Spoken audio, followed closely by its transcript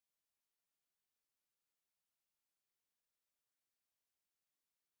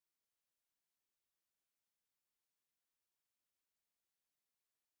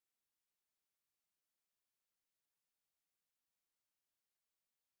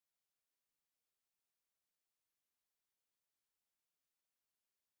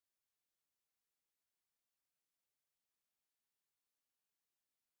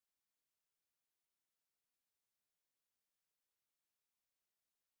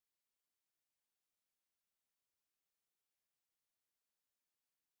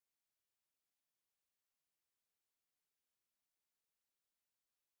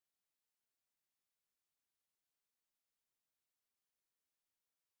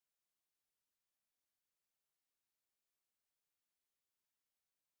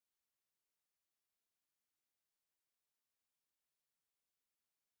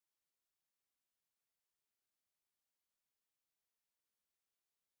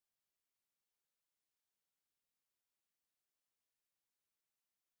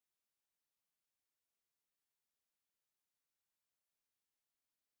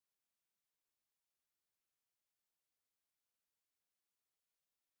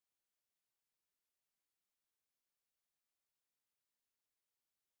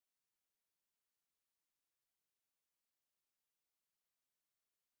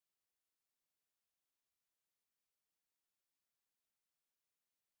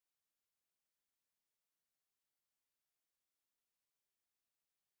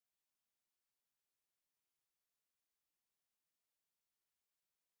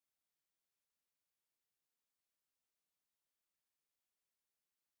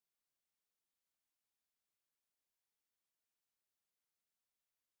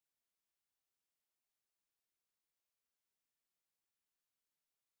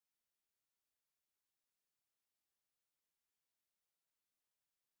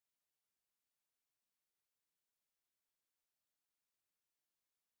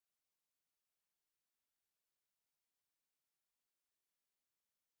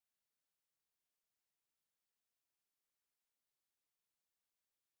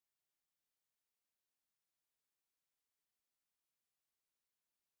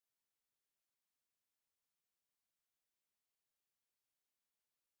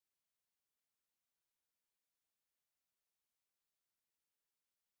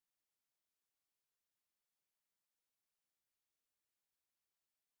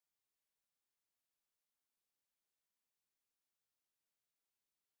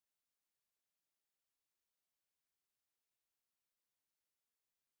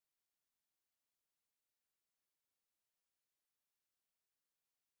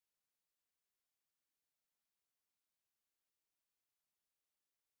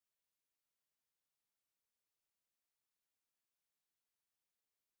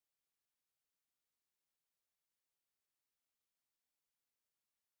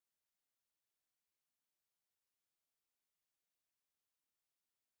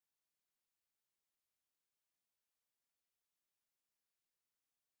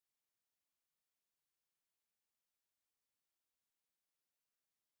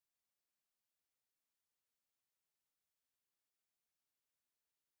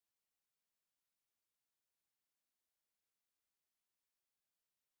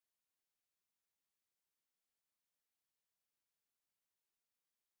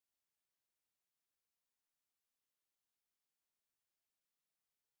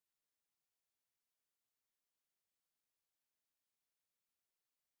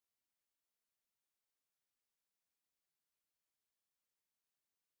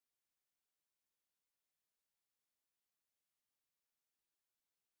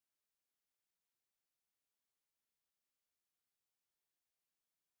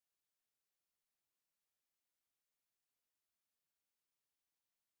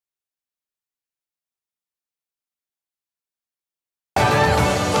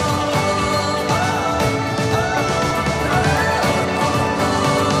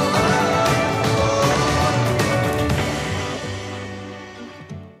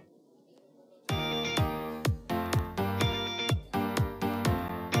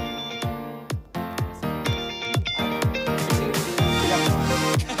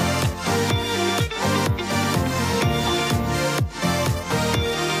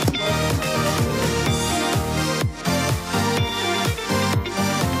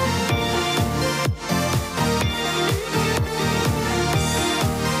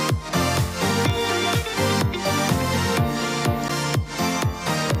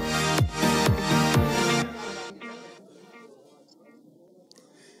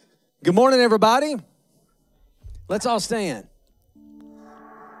Good morning, everybody. Let's all stand.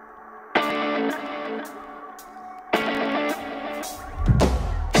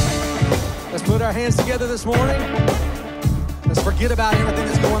 Let's put our hands together this morning. Let's forget about everything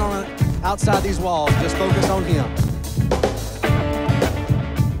that's going on outside these walls. Just focus on Him.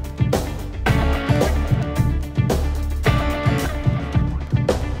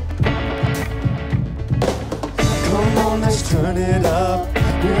 Come on, let's turn it up.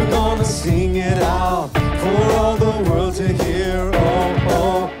 We're gonna sing it out for all the world to hear. Oh,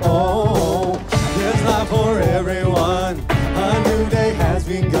 oh, oh. There's life for everyone. A new day has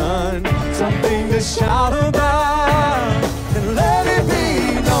begun. Something to shout about. And let it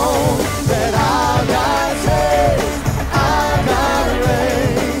be known that our God saves, our God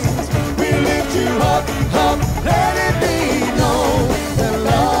reigns. We lift you up, up. Let it be known that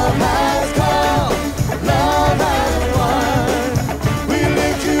love has come, love has won. We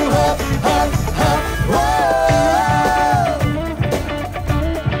lift you up, up, up.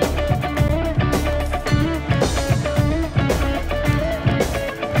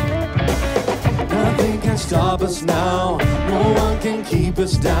 Nothing can stop us now. No one can keep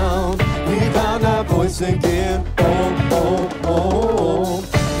us down. We found our voice again. Oh, oh, oh.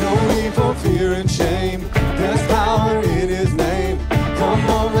 No need for fear and shame. There's power in His name. Come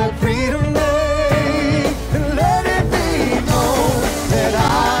on, let freedom reign. And let it be known that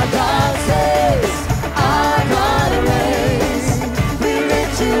our God saves, our God reigns. We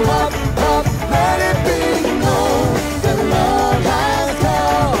lift you up, up. Let it be known that love has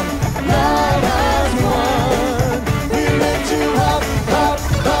come, love has won. We lift you up, up,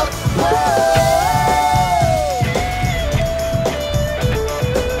 up. Whoa.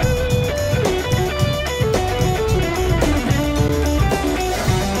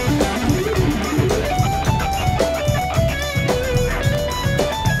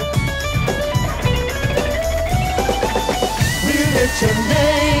 We lift your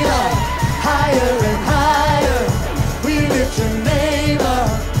name up, higher and higher. We lift your name up,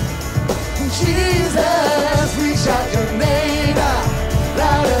 Jesus. We shout your name out,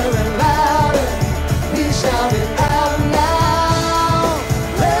 louder and louder. We shout it out now.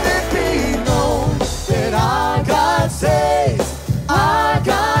 Let it be known that our God saves, our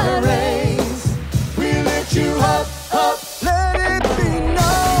God reigns. We lift you up, up. Let it be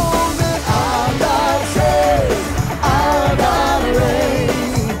known that our God saves, our God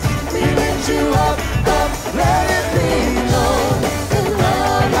reigns. We lift you up, up. Let it be known that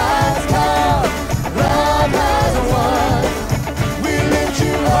love has come, love has won. We lift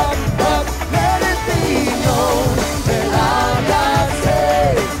you up, up. Let it be known that our God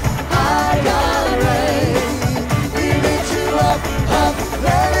saves, our God reigns. We lift you up, up.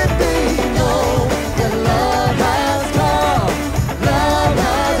 Let it be known that love has come, love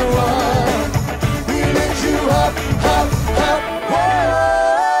has won. We lift you up, up, up.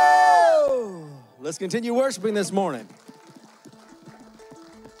 Whoa! Let's continue worshiping this morning.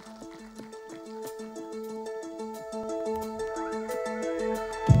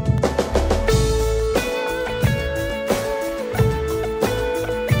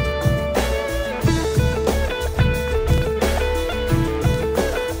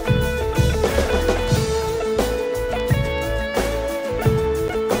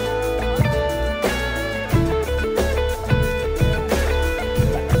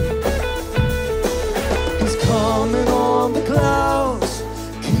 He's coming on the clouds.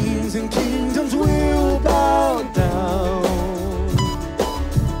 Kings and kingdoms will bow down.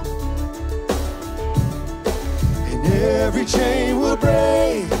 And every chain will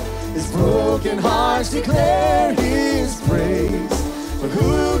break. His broken hearts declare His praise. For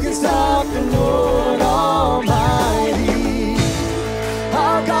who can stop the Lord Almighty?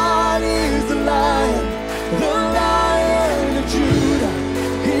 Our God is the Lion of Judah.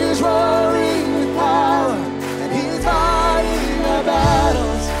 He is roaring with power, and He's fighting our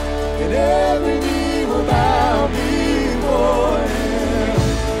battles, and every knee will bow before Him.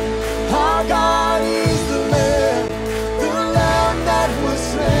 Our God is the Lamb that was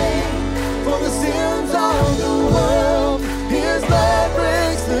slain for the sins of the world. His blood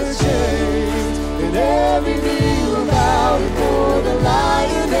breaks the chains, and every knee will bow before the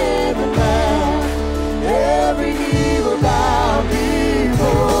Lion and the Lamb. Every knee will bow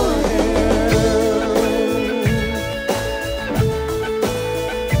before Him.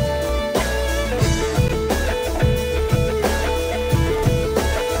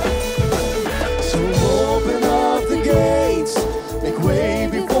 So open up the gates, make way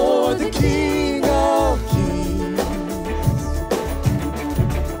before the King of Kings.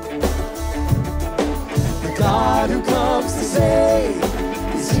 The God who comes to save.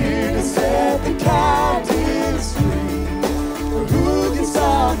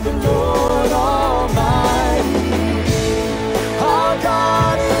 the Lord Almighty. Our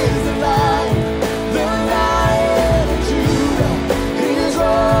God is the Lion of Judah. He is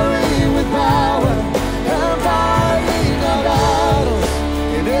roaring with power and fighting our battles,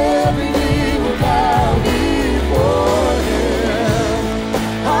 and every knee will bow before Him.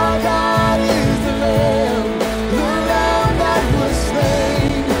 Our God is the Lamb that was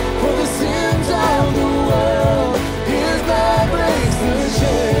slain for the sins of the world. His blood breaks the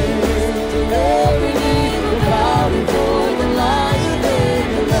chains, and every knee will bow before the Lion and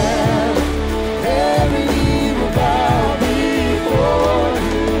the Lamb. Every knee will bow before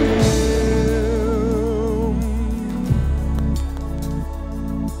Him.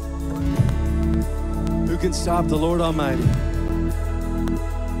 Who can stop the Lord Almighty?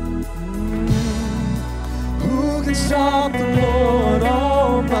 Who can stop the Lord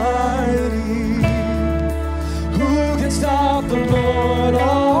Almighty? Who can stop the Lord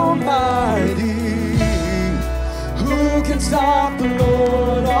Almighty? Who can stop the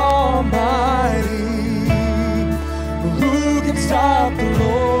Lord Almighty? Who can stop the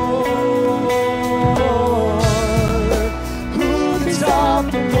Lord? Who can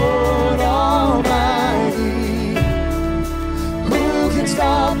stop the Lord Almighty? Who can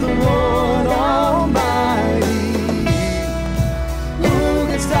stop the Lord Almighty? Who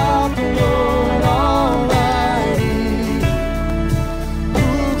can stop the Lord Almighty?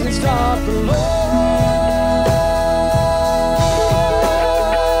 Who can stop the Lord?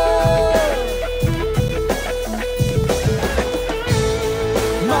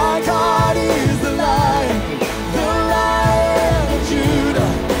 My God is the Lion of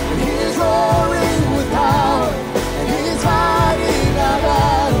Judah, and He's roaring with power, and He's fighting our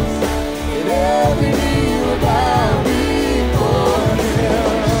battles, and every knee will bow before Him.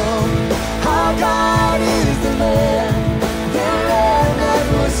 Our God is the Lamb that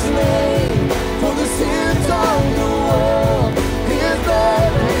was slain for the sins of the world. His blood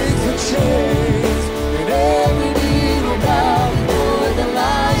breaks the chains, and every knee will bow before the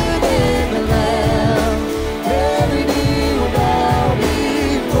Lion and the Lamb. Every knee will bow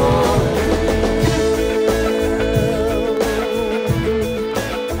before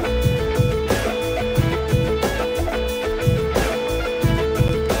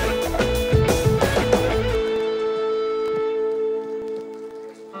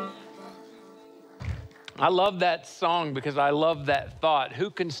I love that song because I love that thought.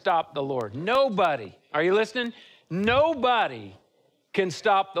 Who can stop the Lord? Nobody. Are you listening? Nobody can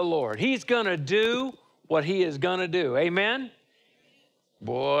stop the Lord. He's going to do what He is going to do. Amen?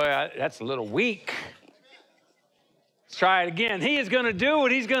 Boy, that's a little weak. Let's try it again. He is going to do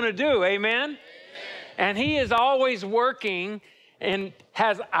what He's going to do. Amen? And He is always working and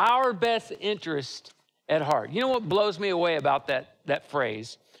has our best interest at heart. You know what blows me away about that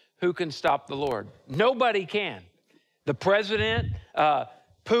phrase? Who can stop the Lord? Nobody can. The president,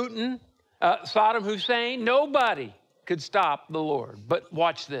 Putin, Saddam Hussein, nobody could stop the Lord. But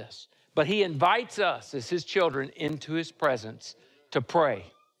watch this. But He invites us as His children into His presence to pray.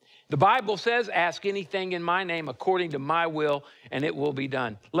 The Bible says, ask anything in my name according to my will, and it will be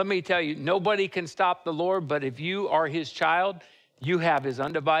done. Let me tell you, nobody can stop the Lord, but if you are His child, you have His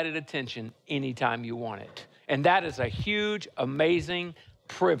undivided attention anytime you want it. And that is a huge, amazing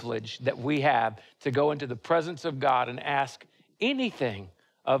privilege that we have to go into the presence of God and ask anything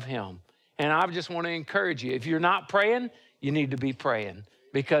of Him. And I just want to encourage you, if you're not praying, you need to be praying,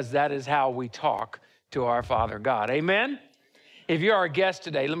 because that is how we talk to our Father God. Amen? If you're our guest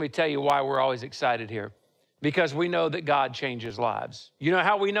today, let me tell you why we're always excited here. Because we know that God changes lives. You know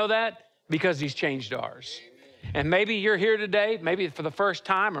how we know that? Because He's changed ours. And maybe you're here today, maybe for the first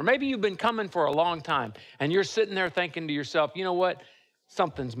time, or maybe you've been coming for a long time, and you're sitting there thinking to yourself, you know what?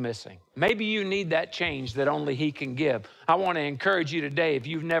 Something's missing. Maybe you need that change that only He can give. I want to encourage you today, if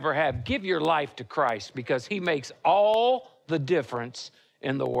you've never have, give your life to Christ, because He makes all the difference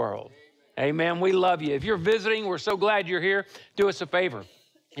in the world. Amen. We love you. If you're visiting, we're so glad you're here. Do us a favor.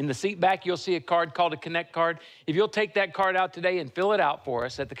 In the seat back, you'll see a card called a Connect card. If you'll take that card out today and fill it out for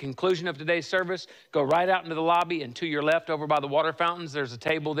us at the conclusion of today's service, go right out into the lobby, and to your left over by the water fountains, there's a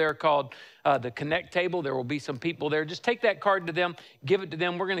table there called the Connect table. There will be some people there. Just take that card to them, give it to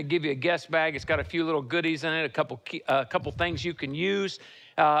them. We're going to give you a guest bag. It's got a few little goodies in it, a couple things you can use,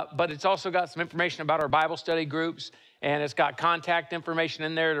 but it's also got some information about our Bible study groups, and it's got contact information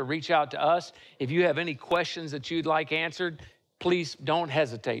in there to reach out to us. If you have any questions that you'd like answered, please don't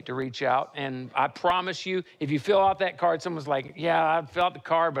hesitate to reach out. And I promise you, if you fill out that card, someone's like, yeah, I filled out the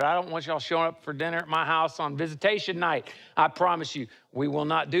card, but I don't want y'all showing up for dinner at my house on visitation night. I promise you, we will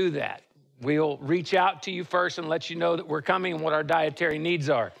not do that. We'll reach out to you first and let you know that we're coming and what our dietary needs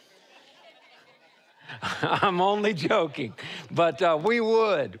are. I'm only joking, but we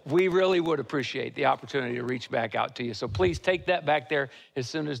really would appreciate the opportunity to reach back out to you. So please take that back there as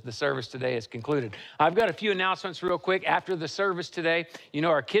soon as the service today is concluded. I've got a few announcements real quick. After the service today, you know,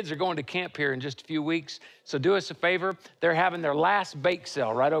 our kids are going to camp here in just a few weeks. So do us a favor. They're having their last bake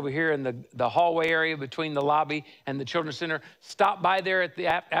sale right over here in the hallway area between the lobby and the Children's Center. Stop by there at the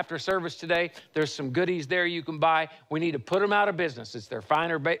after service today. There's some goodies there you can buy. We need to put them out of business. It's their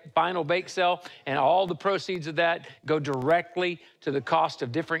final bake sale, and all the proceeds of that go directly to the cost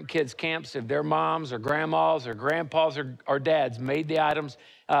of different kids' camps. If their moms or grandmas or grandpas or dads made the items,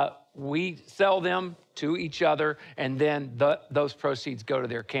 we sell them to each other, and then those proceeds go to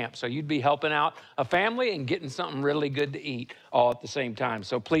their camp. So you'd be helping out a family and getting something really good to eat all at the same time.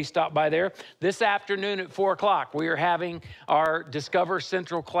 So please stop by there. This afternoon at 4 o'clock, we are having our Discover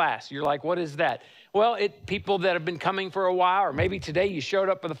Central class. You're like, what is that? Well, people that have been coming for a while, or maybe today you showed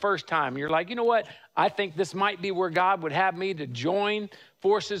up for the first time. You're like, you know what? I think this might be where God would have me to join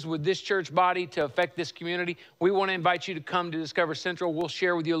forces with this church body to affect this community. We want to invite you to come to Discover Central. We'll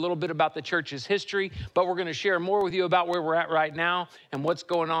share with you a little bit about the church's history, but we're going to share more with you about where we're at right now and what's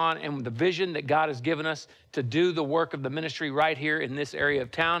going on and the vision that God has given us to do the work of the ministry right here in this area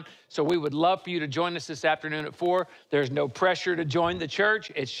of town. So we would love for you to join us this afternoon at 4. There's no pressure to join the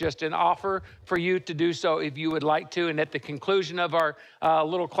church. It's just an offer for you to do so if you would like to. And at the conclusion of our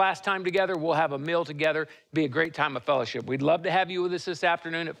little class time together, we'll have a meal together. Be a great time of fellowship. We'd love to have you with us this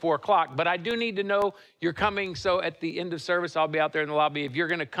afternoon at 4 o'clock, but I do need to know you're coming. So at the end of service, I'll be out there in the lobby. If you're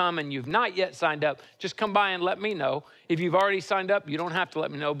going to come and you've not yet signed up, just come by and let me know. If you've already signed up, you don't have to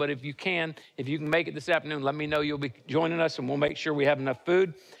let me know, but if you can make it this afternoon, let me know you'll be joining us, and we'll make sure we have enough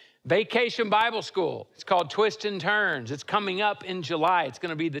food. Vacation Bible School. It's called Twists and Turns. It's coming up in July. It's going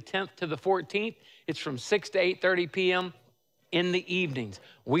to be the 10th to the 14th. It's from 6 to 8:30 p.m. in the evenings.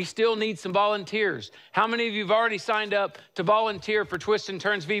 We still need some volunteers. How many of you have already signed up to volunteer for Twists and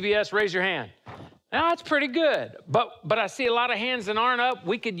Turns VBS? Raise your hand. Now, that's pretty good, but I see a lot of hands that aren't up.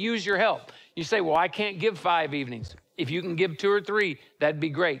 We could use your help. You say, well, I can't give 5 evenings. If you can give 2 or 3, that'd be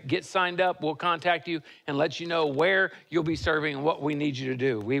great. Get signed up. We'll contact you and let you know where you'll be serving and what we need you to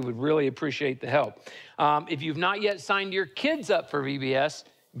do. We would really appreciate the help. If you've not yet signed your kids up for VBS,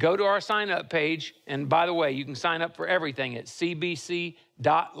 go to our sign-up page. And by the way, you can sign up for everything at cbc.live.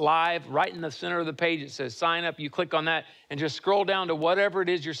 Right in the center of the page, it says sign up. You click on that and just scroll down to whatever it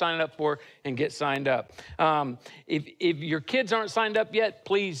is you're signing up for and get signed up. If your kids aren't signed up yet,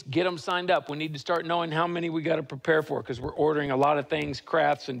 please get them signed up. We need to start knowing how many we got to prepare for because we're ordering a lot of things,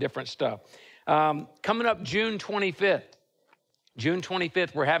 crafts and different stuff. Coming up June 25th. June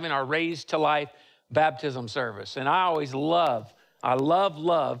 25th, we're having our Raised to Life baptism service. And I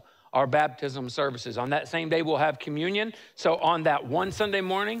love our baptism services. On that same day, we'll have communion. So on that one Sunday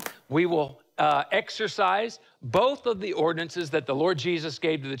morning, we will exercise both of the ordinances that the Lord Jesus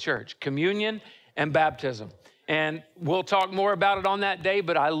gave to the church, communion and baptism. And we'll talk more about it on that day,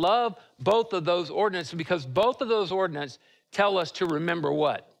 but I love both of those ordinances because both of those ordinances tell us to remember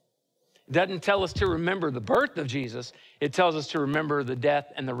what? It doesn't tell us to remember the birth of Jesus. It tells us to remember the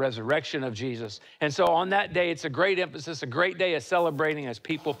death and the resurrection of Jesus. And so on that day, it's a great emphasis, a great day of celebrating as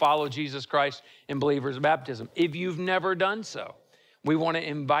people follow Jesus Christ in believers' baptism. If you've never done so, we want to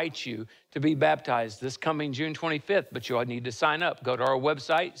invite you to be baptized this coming June 25th, but you'll need to sign up. Go to our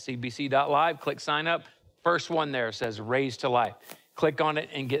website, cbc.live, click sign up. First one there says Raised to Life. Click on it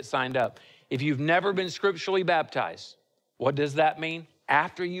and get signed up. If you've never been scripturally baptized, what does that mean?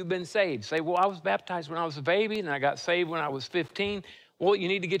 After you've been saved. Say, well, I was baptized when I was a baby and I got saved when I was 15. Well, you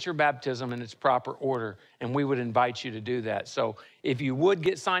need to get your baptism in its proper order, and we would invite you to do that. So if you would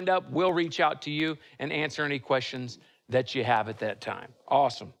get signed up, we'll reach out to you and answer any questions that you have at that time.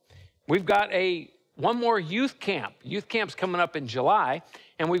 Awesome. We've got one more youth camp. Youth camp's coming up in July,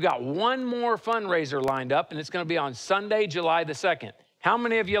 and we've got one more fundraiser lined up, and it's going to be on Sunday, July the 2nd. How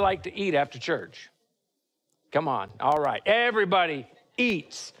many of you like to eat after church? Come on. All right. Everybody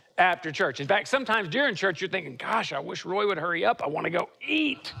eats after church. In fact, sometimes during church, you're thinking, gosh, I wish Roy would hurry up. I want to go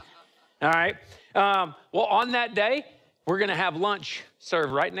eat. All right. Well, on that day, we're going to have lunch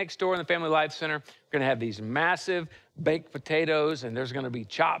served right next door in the Family Life Center. We're going to have these massive baked potatoes, and there's going to be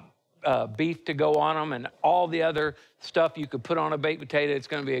chopped beef to go on them and all the other stuff you could put on a baked potato. It's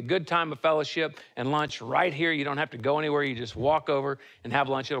going to be a good time of fellowship and lunch right here. You don't have to go anywhere. You just walk over and have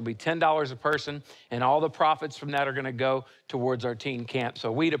lunch. It'll be $10 a person, and all the profits from that are going to go towards our teen camp.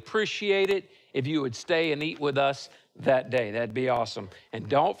 So we'd appreciate it if you would stay and eat with us that day. That'd be awesome. And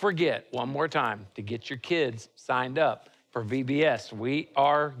don't forget, one more time, to get your kids signed up for VBS. We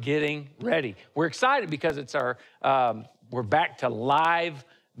are getting ready. We're excited because it's our, we're back to live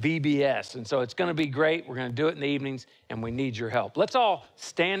VBS. And so it's going to be great. We're going to do it in the evenings, and we need your help. Let's all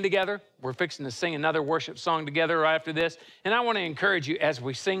stand together. We're fixing to sing another worship song together right after this. And I want to encourage you as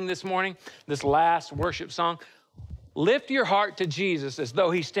we sing this morning, this last worship song, lift your heart to Jesus as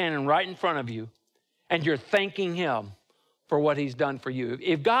though he's standing right in front of you and you're thanking him for what he's done for you.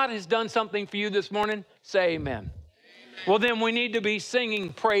 If God has done something for you this morning, say amen. Well, then we need to be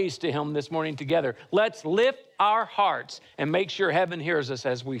singing praise to him this morning together. Let's lift our hearts and make sure heaven hears us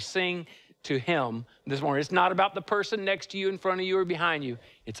as we sing to him this morning. It's not about the person next to you, in front of you, or behind you.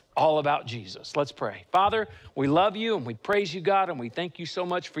 It's all about Jesus. Let's pray. Father, we love you and we praise you, God, and we thank you so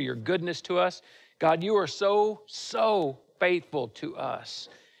much for your goodness to us. God, you are so, so faithful to us.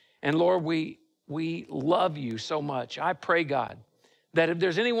 And Lord, we love you so much. I pray, God, that if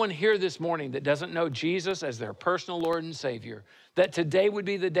there's anyone here this morning that doesn't know Jesus as their personal Lord and Savior, that today would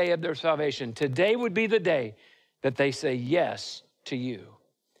be the day of their salvation. Today would be the day that they say yes to you.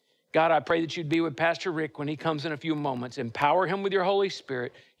 God, I pray that you'd be with Pastor Rick when he comes in a few moments. Empower him with your Holy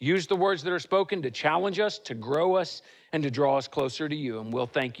Spirit. Use the words that are spoken to challenge us, to grow us, and to draw us closer to you. And we'll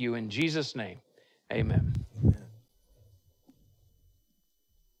thank you in Jesus' name. Amen.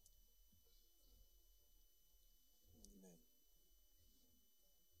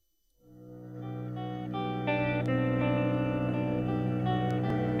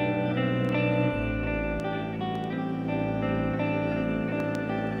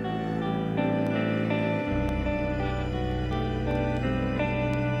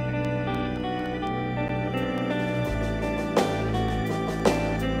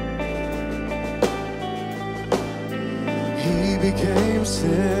 Became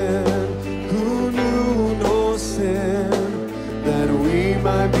sin, who knew no sin, that we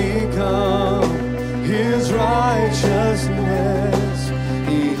might become his righteousness.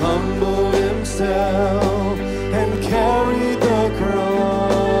 He humbled himself and carried the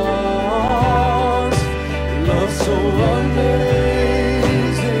cross. Love so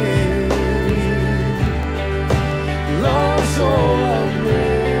amazing, love so amazing.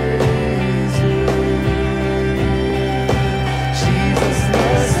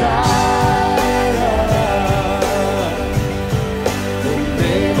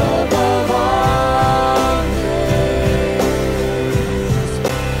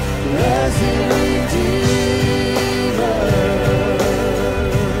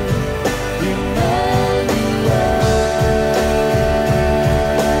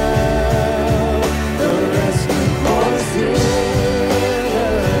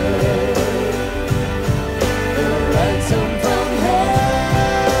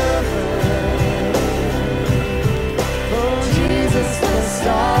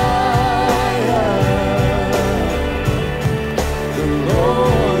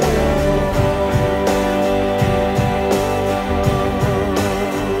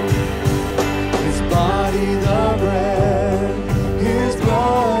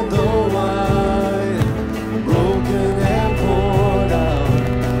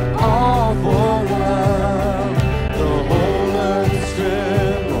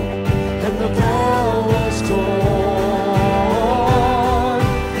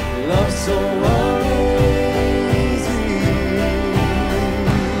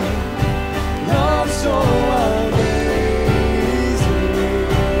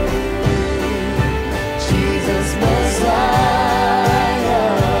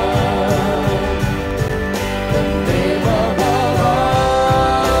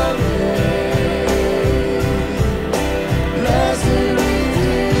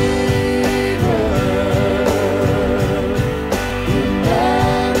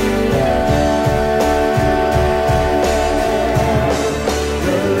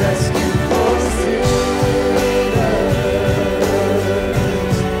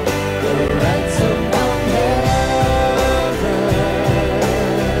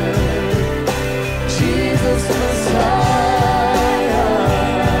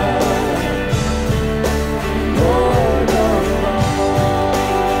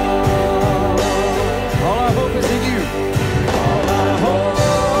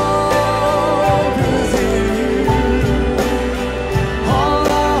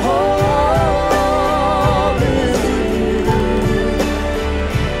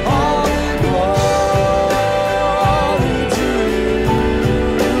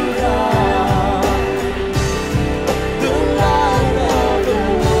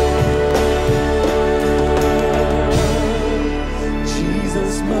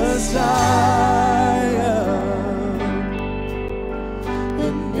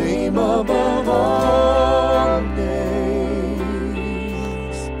 name above all names.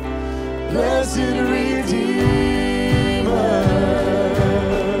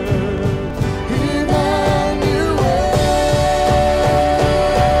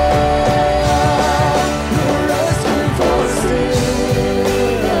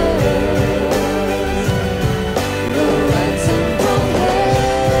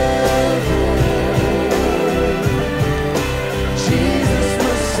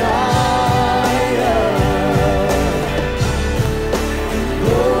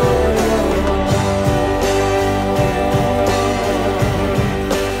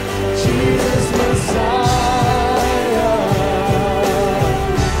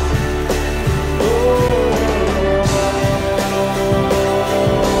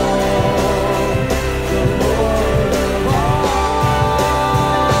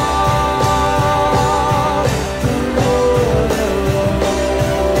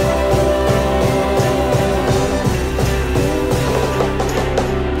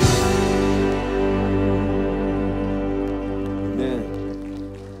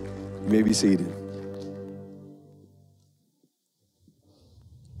 You may be seated.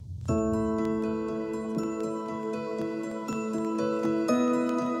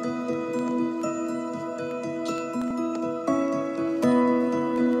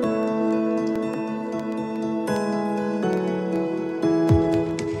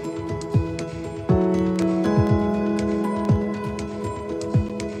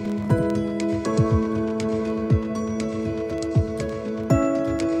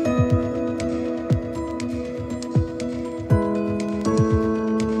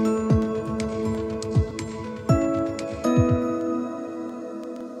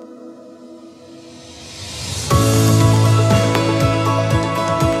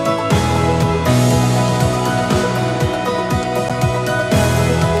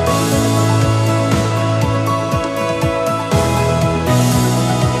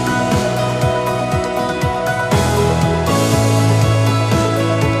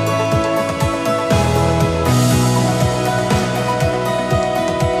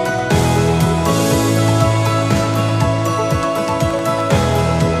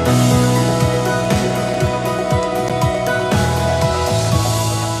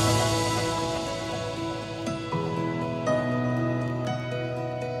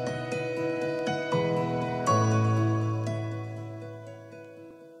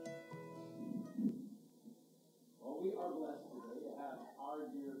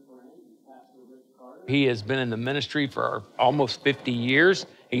 He has been in the ministry for almost 50 years.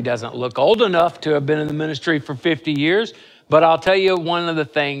 He doesn't look old enough to have been in the ministry for 50 years. But I'll tell you, one of the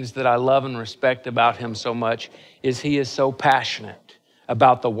things that I love and respect about him so much is he is so passionate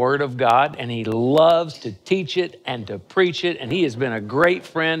about the Word of God, and he loves to teach it and to preach it. And he has been a great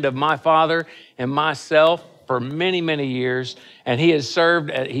friend of my father and myself for many, many years. And he has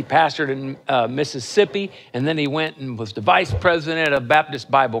served, he pastored in Mississippi, and then he went and was the vice president of Baptist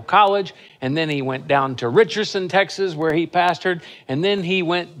Bible College, and then he went down to Richardson, Texas, where he pastored, and then he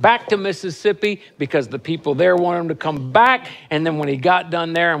went back to Mississippi because the people there wanted him to come back, and then when he got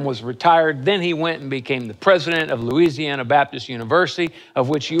done there and was retired, then he went and became the president of Louisiana Baptist University, of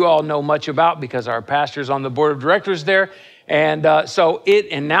which you all know much about because our pastor's on the board of directors there. And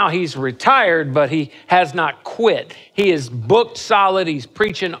and now he's retired, but he has not quit. He is booked solid. He's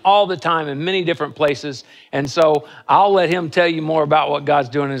preaching all the time in many different places. And so I'll let him tell you more about what God's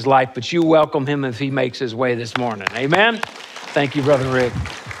doing in his life, but you welcome him if he makes his way this morning. Amen. Thank you, Brother Rick.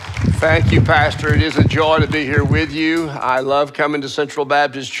 Thank you, Pastor. It is a joy to be here with you. I love coming to Central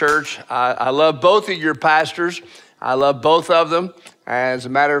Baptist Church. I love both of your pastors. I love both of them. As a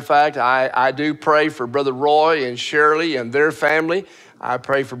matter of fact, I do pray for Brother Roy and Shirley and their family. I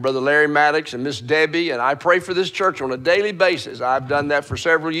pray for Brother Larry Maddox and Miss Debbie, and I pray for this church on a daily basis. I've done that for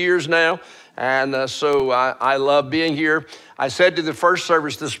several years now, and so I love being here. I said to the first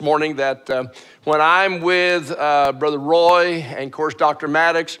service this morning that when I'm with Brother Roy and, of course, Dr.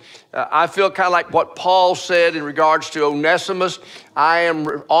 Maddox, I feel kind of like what Paul said in regards to Onesimus. I am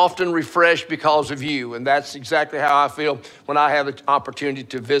often refreshed because of you, and that's exactly how I feel when I have the opportunity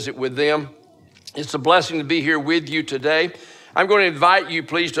to visit with them. It's a blessing to be here with you today. I'm going to invite you,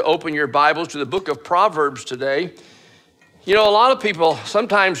 please, to open your Bibles to the book of Proverbs today. You know, a lot of people,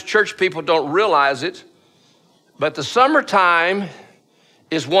 sometimes church people don't realize it, but the summertime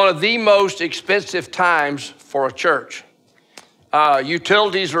is one of the most expensive times for a church.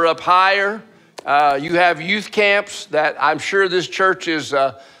 Utilities are up higher. You have youth camps that I'm sure this church is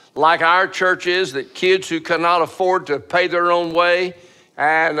like our church is, that kids who cannot afford to pay their own way,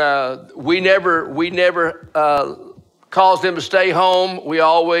 and we never cause them to stay home. We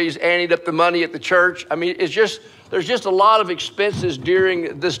always anteed up the money at the church. I mean, there's just a lot of expenses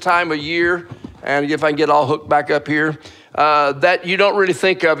during this time of year, and if I can get all hooked back up here, that you don't really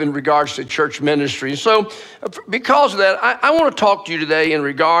think of in regards to church ministry. So because of that, I want to talk to you today in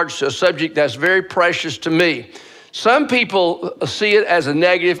regards to a subject that's very precious to me. Some people see it as a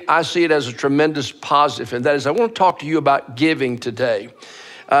negative. I see it as a tremendous positive, and that is I want to talk to you about giving today.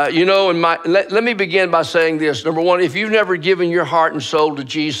 You know, let me begin by saying this. Number one, if you've never given your heart and soul to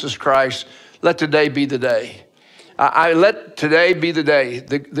Jesus Christ, let today be the day. Let today be the day.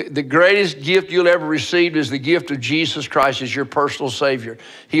 The greatest gift you'll ever receive is the gift of Jesus Christ as your personal Savior.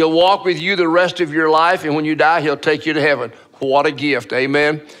 He'll walk with you the rest of your life, and when you die, he'll take you to heaven. What a gift,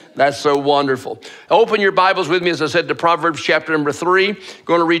 amen? That's so wonderful. Open your Bibles with me, as I said, to Proverbs chapter number 3.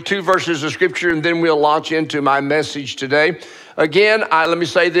 Going to read 2 verses of Scripture, and then we'll launch into my message today. Again, let me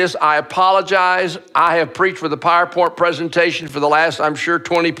say this. I apologize. I have preached with a PowerPoint presentation for the last, I'm sure,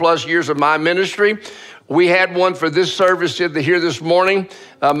 20 plus years of my ministry. We had one for this service here this morning.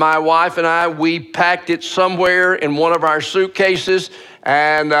 My wife and I, we packed it somewhere in one of our suitcases,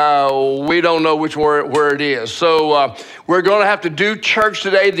 and we don't know where it is. So we're going to have to do church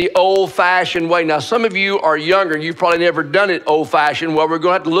today the old-fashioned way. Now, some of you are younger. You've probably never done it old-fashioned. Well, we're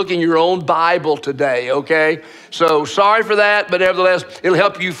going to have to look in your own Bible today, okay? So sorry for that, but nevertheless, it'll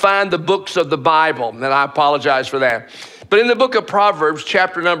help you find the books of the Bible, and I apologize for that. But in the book of Proverbs,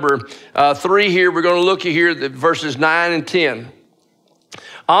 chapter number 3 here, we're going to look here at verses 9 and 10.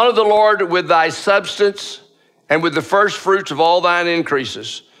 Honor the Lord with thy substance and with the first fruits of all thine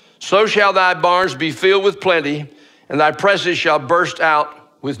increases. So shall thy barns be filled with plenty, and thy presses shall burst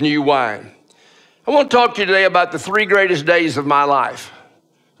out with new wine. I want to talk to you today about the 3 greatest days of my life.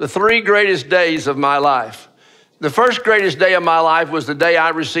 The 3 greatest days of my life. The first greatest day of my life was the day I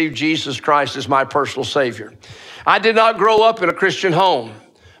received Jesus Christ as my personal Savior. I did not grow up in a Christian home.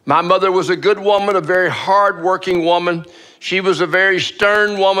 My mother was a good woman, a very hard-working woman. She was a very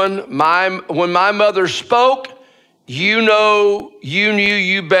stern woman. When my mother spoke, you knew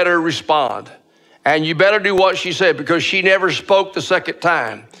you better respond. And you better do what she said, because she never spoke the second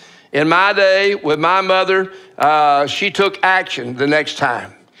time. In my day, with my mother, she took action the next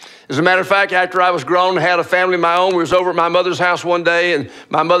time. As a matter of fact, after I was grown and had a family of my own, we was over at my mother's house one day, and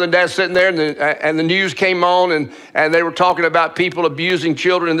my mother and dad sitting there, and the news came on, and they were talking about people abusing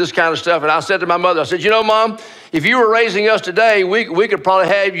children and this kind of stuff. And I said to my mother, I said, you know, Mom, if you were raising us today, we could probably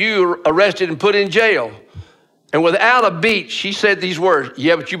have you arrested and put in jail. And without a beat, she said these words,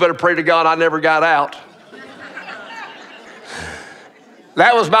 yeah, but you better pray to God I never got out.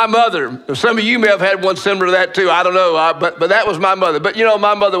 That was my mother. Some of you may have had one similar to that too. I don't know, but that was my mother. But you know,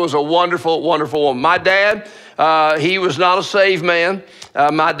 my mother was a wonderful, wonderful woman. My dad, he was not a saved man.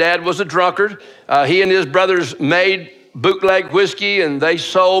 My dad was a drunkard. He and his brothers made bootleg whiskey, and they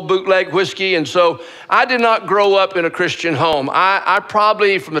sold bootleg whiskey. And so I did not grow up in a Christian home. I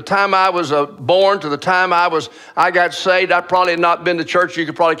probably, from the time I was born to the time I got saved, I probably had not been to church. You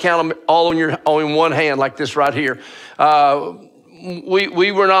could probably count them all on one hand, like this right here.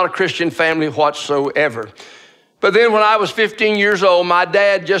 We were not a Christian family whatsoever. But then when I was 15 years old, my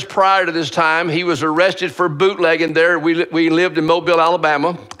dad, just prior to this time, he was arrested for bootlegging there. We lived in Mobile,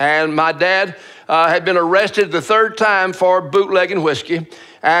 Alabama, and my dad had been arrested the 3rd time for bootlegging whiskey.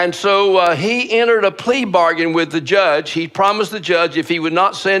 And so he entered a plea bargain with the judge. He promised the judge if he would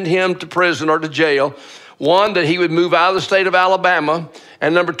not send him to prison or to jail, 1, that he would move out of the state of Alabama,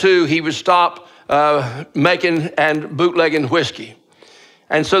 and number 2, he would stop making and bootlegging whiskey.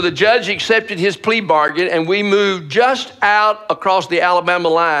 And so the judge accepted his plea bargain, and we moved just out across the Alabama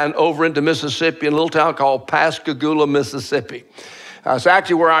line over into Mississippi, in a little town called Pascagoula, Mississippi. It's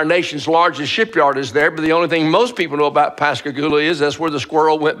actually where our nation's largest shipyard is there, but the only thing most people know about Pascagoula is that's where the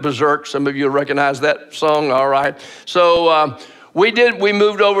squirrel went berserk. Some of you recognize that song, all right. So we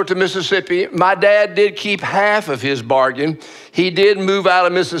moved over to Mississippi. My dad did keep half of his bargain. He did move out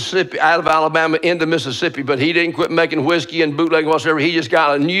of Mississippi, out of Alabama into Mississippi, but he didn't quit making whiskey and bootlegging whatsoever. He just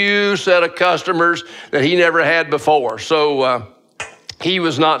got a new set of customers that he never had before. So he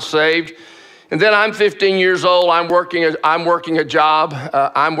was not saved. And then I'm 15 years old. I'm working a job.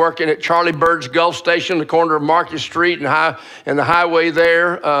 I'm working at Charlie Bird's Gulf Station, the corner of Market Street and the highway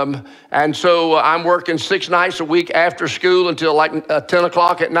there. And so I'm working 6 nights a week after school until like 10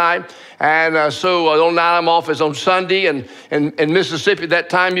 o'clock at night. And so the only night I'm off is on Sunday. And in Mississippi, at that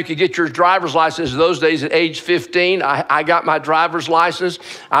time, you could get your driver's license. Those days at age 15, I got my driver's license.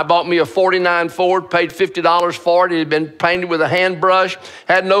 I bought me a 49 Ford, paid $50 for it. It had been painted with a hand brush,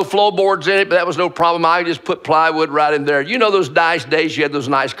 had no floorboards in it, but that was no problem. I just put plywood right in there. You know those nice days you had those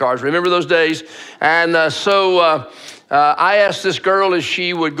nice cars. Remember those days? And so I asked this girl if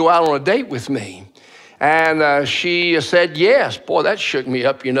she would go out on a date with me. And she said yes. Boy, that shook me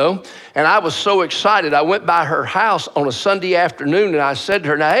up, you know. And I was so excited. I went by her house on a Sunday afternoon, and I said to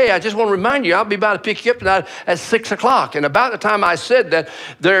her, now, hey, I just want to remind you, I'll be about to pick you up tonight at 6 o'clock. And about the time I said that,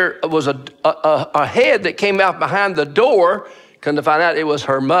 there was a head that came out behind the door. Come to find out it was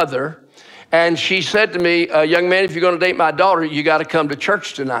her mother. And she said to me, young man, if you're going to date my daughter, you got to come to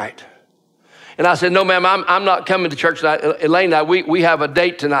church tonight. And I said, no, ma'am, I'm not coming to church tonight. Elaine and I, we have a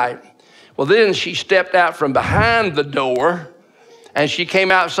date tonight. Well, then she stepped out from behind the door, and she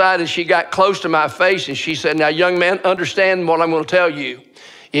came outside, and she got close to my face, and she said, now, young man, understand what I'm going to tell you.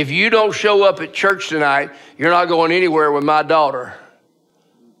 If you don't show up at church tonight, you're not going anywhere with my daughter.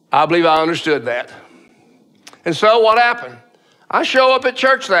 I believe I understood that. And so what happened? I show up at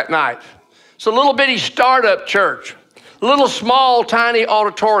church that night. It's a little bitty startup church, a little small, tiny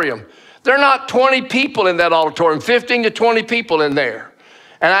auditorium. There are not 20 people in that auditorium, 15 to 20 people in there.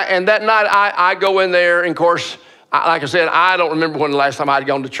 And that night, I go in there, and of course, like I said, I don't remember when the last time I'd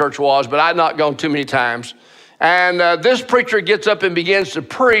gone to church was, but I'd not gone too many times. And this preacher gets up and begins to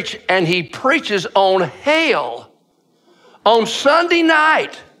preach, and he preaches on hell on Sunday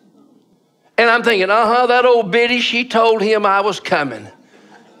night. And I'm thinking, that old biddy, she told him I was coming.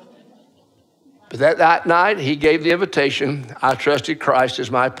 But that night, he gave the invitation. I trusted Christ as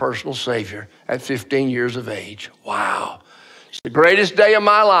my personal Savior at 15 years of age. Wow. It's the greatest day of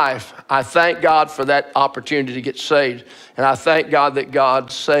my life. I thank God for that opportunity to get saved. And I thank God that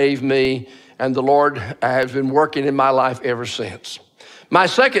God saved me, and the Lord has been working in my life ever since. My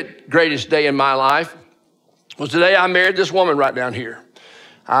second greatest day in my life was the day I married this woman right down here.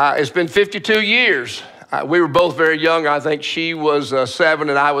 It's been 52 years. We were both very young. I think she was 7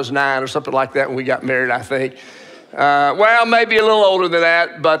 and I was 9 or something like that when we got married, I think. Well, maybe a little older than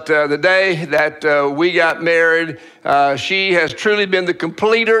that, but the day that we got married, she has truly been the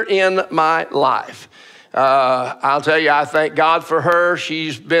completer in my life. I'll tell you, I thank God for her.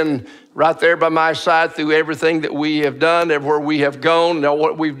 She's been right there by my side through everything that we have done, everywhere we have gone. Now,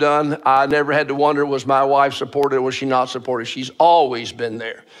 what we've done, I never had to wonder, was my wife supported or was she not supported? She's always been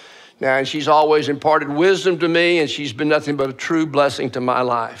there. Now, and she's always imparted wisdom to me, and she's been nothing but a true blessing to my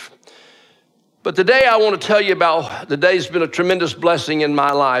life. But the day I want to tell you about, the day that's been a tremendous blessing in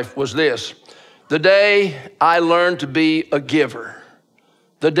my life, was this. The day I learned to be a giver.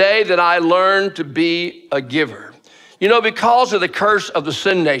 The day that I learned to be a giver. You know, because of the curse of the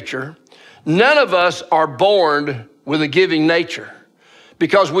sin nature, none of us are born with a giving nature,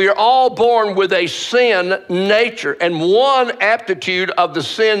 because we are all born with a sin nature. And one aptitude of the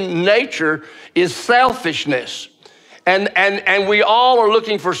sin nature is selfishness. And we all are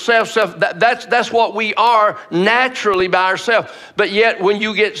looking for self. That's what we are naturally by ourselves. But yet when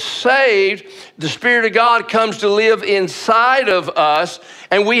you get saved, the Spirit of God comes to live inside of us,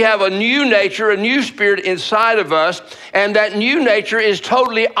 and we have a new nature, a new spirit inside of us, and that new nature is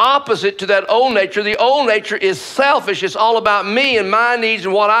totally opposite to that old nature. The old nature is selfish. It's all about me and my needs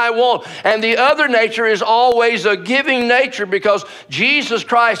and what I want. And the other nature is always a giving nature, because Jesus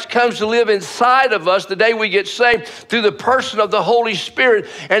Christ comes to live inside of us the day we get saved through the person of the Holy Spirit.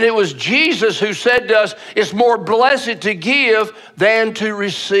 And it was Jesus who said to us, it's more blessed to give than to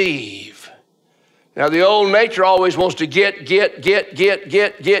receive. Now, the old nature always wants to get.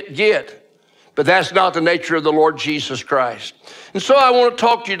 But that's not the nature of the Lord Jesus Christ. And so I want to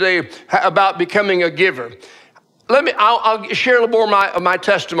talk to you today about becoming a giver. I'll share a little more of my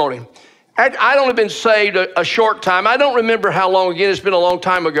testimony. I'd only been saved a short time. I don't remember how long. Again, it's been a long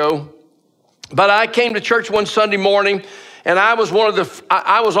time ago. But I came to church one Sunday morning, and I was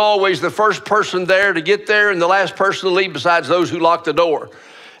always the first person there to get there and the last person to leave, besides those who locked the door.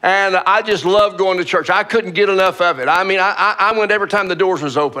 And I just loved going to church. I couldn't get enough of it. I mean, I went every time the doors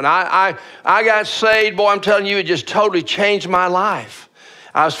was open. I got saved. Boy, I'm telling you, it just totally changed my life.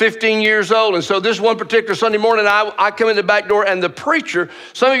 I was 15 years old, and so this one particular Sunday morning, I come in the back door, and the preacher,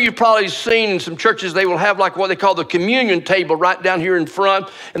 some of you probably seen in some churches, they will have like what they call the communion table right down here in front,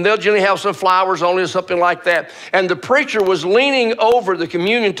 and they'll generally have some flowers on it or something like that. And the preacher was leaning over the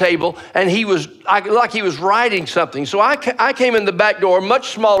communion table, and he was like he was writing something. So I came in the back door, much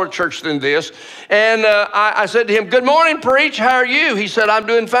smaller church than this, and I said to him, "Good morning, preach. How are you?" He said, "I'm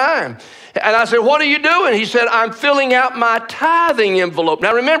doing fine." And I said, "What are you doing?" He said, "I'm filling out my tithing envelope."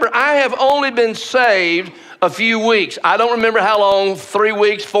 Now remember, I have only been saved a few weeks. I don't remember how long, 3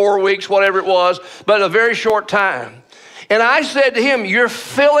 weeks, 4 weeks, whatever it was, but a very short time. And I said to him, "You're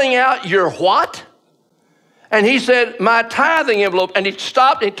filling out your what?" And he said, "My tithing envelope." And he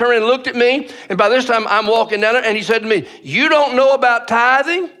stopped, and he turned and looked at me. And by this time, I'm walking down there, and he said to me, "You don't know about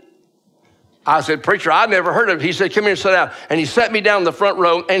tithing?" I said, "Preacher, I never heard of it." He said, "Come here and sit down." And he sat me down in the front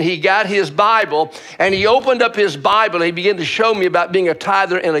row, and he got his Bible, and he opened up his Bible, and he began to show me about being a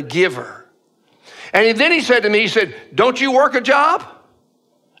tither and a giver. And then he said to me, he said, "Don't you work a job?"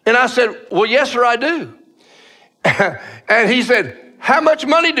 And I said, "Well, yes, sir, I do." And he said, "How much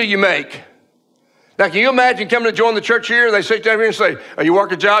money do you make?" Now, can you imagine coming to join the church here, and they sit down here and say, "Oh, you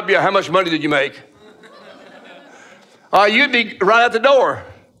work a job? Yeah, how much money did you make?" You'd be right out the door.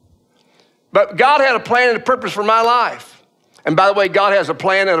 But God had a plan and a purpose for my life. And by the way, God has a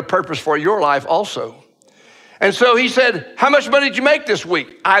plan and a purpose for your life also. And so he said, "How much money did you make this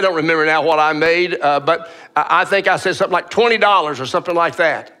week?" I don't remember now what I made, but I think I said something like $20 or something like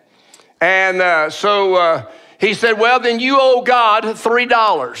that. And so he said, "Well, then you owe God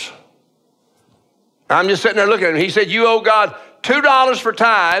 $3. I'm just sitting there looking at him. He said, "You owe God $2 for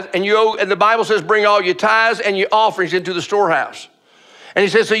tithe, and the Bible says bring all your tithes and your offerings into the storehouse." And he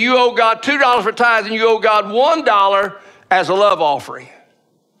said, "So you owe God $2 for tithe, and you owe God $1 as a love offering."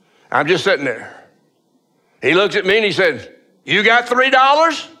 I'm just sitting there. He looks at me and he said, "You got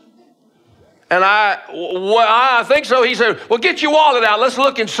 $3? And I think so. He said, well, get your wallet out. Let's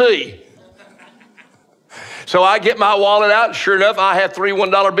look and see. So I get my wallet out, and sure enough, I had 3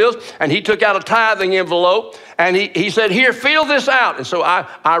 $1 bills, and he took out a tithing envelope, and he said, here, fill this out. And so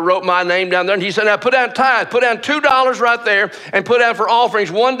I wrote my name down there, and he said, now put down tithe, put down $2 right there, and put down for offerings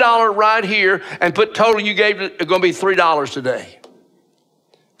 $1 right here, and put total you gave it going to be $3 today.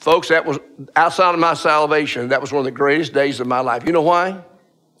 Folks, that was outside of my salvation. That was one of the greatest days of my life. You know why?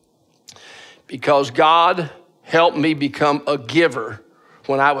 Because God helped me become a giver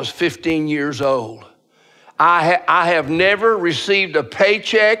when I was 15 years old. I have never received a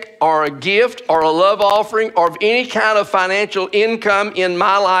paycheck or a gift or a love offering or of any kind of financial income in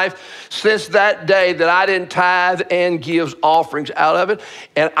my life since that day that I didn't tithe and give offerings out of it.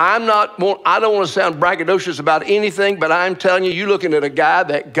 And I don't want to sound braggadocious about anything, but I'm telling you, you're looking at a guy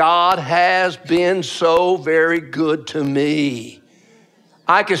that God has been so very good to me.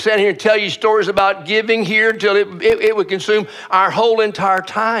 I could stand here and tell you stories about giving here until it would consume our whole entire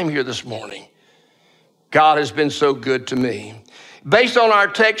time here this morning. God has been so good to me. Based on our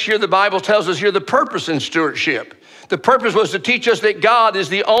text here, the Bible tells us here the purpose in stewardship. The purpose was to teach us that God is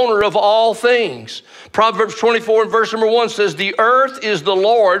the owner of all things. Proverbs 24 and verse number 1 says, the earth is the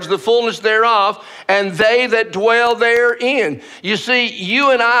Lord's, the fullness thereof, and they that dwell therein. You see,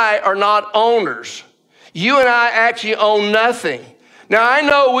 you and I are not owners. You and I actually own nothing. Now, I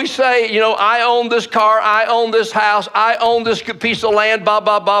know we say, I own this car, I own this house, I own this piece of land, blah,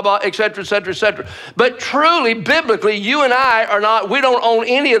 blah, blah, blah, et cetera, et cetera, et cetera. But truly, biblically, you and I we don't own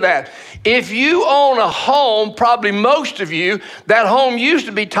any of that. If you own a home, probably most of you, that home used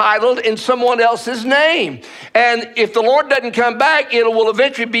to be titled in someone else's name. And if the Lord doesn't come back, it will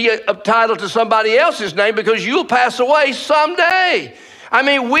eventually be a title to somebody else's name because you'll pass away someday. I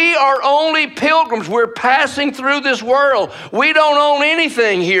mean, we are only pilgrims. We're passing through this world. We don't own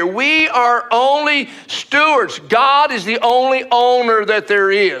anything here. We are only stewards. God is the only owner that there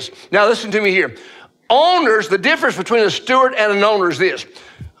is. Now, listen to me here. Owners, the difference between a steward and an owner is this.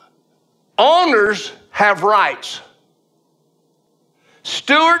 Owners have rights.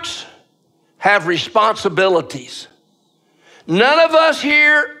 Stewards have responsibilities. None of us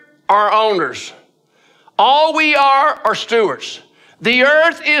here are owners. All we are stewards. The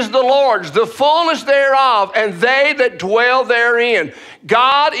earth is the Lord's, the fullness thereof, and they that dwell therein.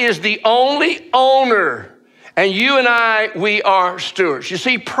 God is the only owner, and you and I, we are stewards. You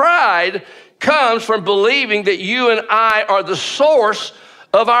see, pride comes from believing that you and I are the source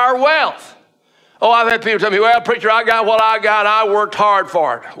of our wealth. Oh, I've had people tell me, well, preacher, I got what I got. I worked hard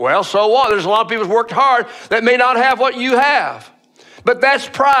for it. Well, so what? There's a lot of people who've worked hard that may not have what you have. But that's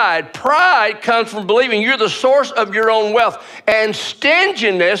pride. Pride comes from believing you're the source of your own wealth. And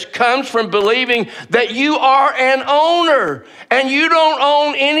stinginess comes from believing that you are an owner and you don't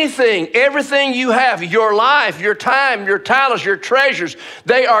own anything. Everything you have, your life, your time, your talents, your treasures,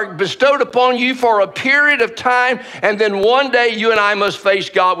 they are bestowed upon you for a period of time. And then one day you and I must face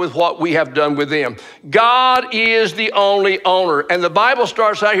God with what we have done with them. God is the only owner. And the Bible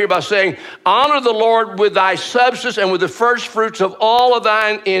starts out here by saying, honor the Lord with thy substance and with the first fruits of all of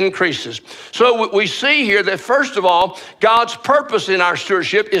thine increases. So we see here that first of all, God's purpose in our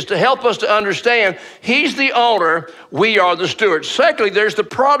stewardship is to help us to understand He's the owner, we are the stewards. Secondly, there's the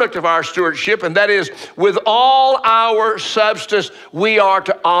product of our stewardship, and that is with all our substance, we are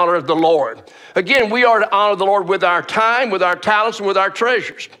to honor the Lord. Again, we are to honor the Lord with our time, with our talents, and with our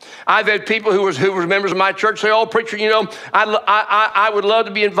treasures. I've had people who were members of my church say, oh, preacher, I would love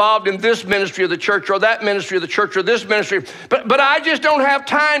to be involved in this ministry of the church or that ministry of the church or this ministry, but I just don't have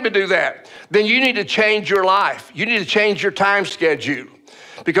time to do that. Then you need to change your life. You need to change your time schedule.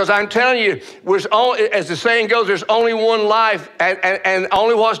 Because I'm telling you, as the saying goes, there's only one life, and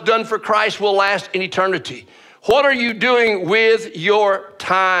only what's done for Christ will last in eternity. What are you doing with your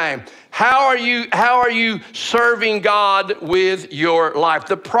time? How are you serving God with your life?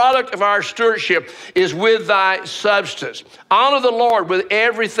 The product of our stewardship is with thy substance. Honor the Lord with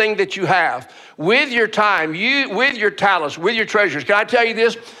everything that you have, with your time, with your talents, with your treasures. Can I tell you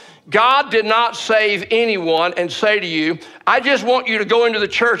this? God did not save anyone and say to you, I just want you to go into the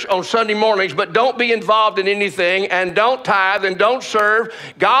church on Sunday mornings, but don't be involved in anything and don't tithe and don't serve.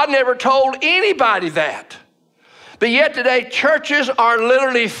 God never told anybody that. But yet today, churches are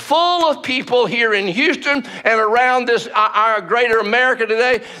literally full of people here in Houston and around our greater America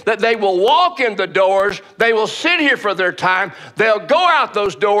today that they will walk in the doors, they will sit here for their time, they'll go out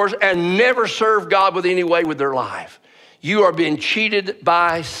those doors and never serve God with any way with their life. You are being cheated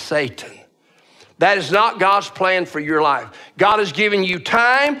by Satan. That is not God's plan for your life. God has given you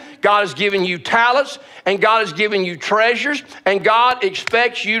time, God has given you talents, and God has given you treasures, and God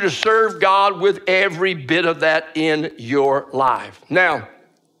expects you to serve God with every bit of that in your life. Now,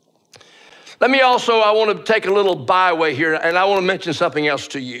 I want to take a little byway here, and I want to mention something else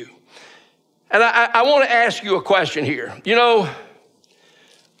to you. And I want to ask you a question here. You know,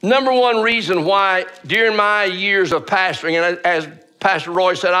 number one reason why during my years of pastoring, and as Pastor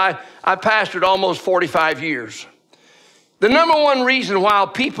Roy said, I pastored almost 45 years. The number one reason why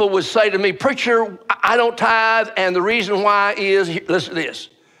people would say to me, preacher, I don't tithe, and the reason why is, listen to this,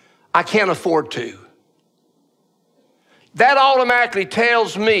 I can't afford to. That automatically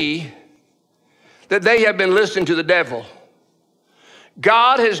tells me that they have been listening to the devil.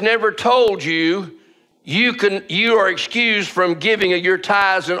 God has never told you you are excused from giving of your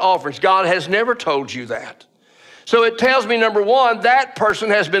tithes and offerings. God has never told you that. So it tells me, number one, that person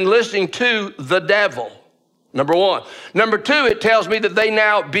has been listening to the devil, number one. Number two, it tells me that they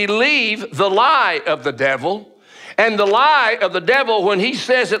now believe the lie of the devil. And the lie of the devil, when he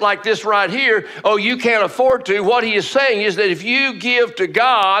says it like this right here, oh, you can't afford to, what he is saying is that if you give to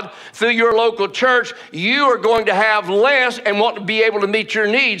God through your local church, you are going to have less and won't be able to meet your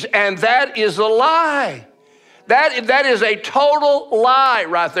needs. And that is a lie. That is a total lie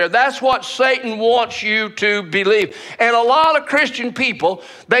right there. That's what Satan wants you to believe. And a lot of Christian people,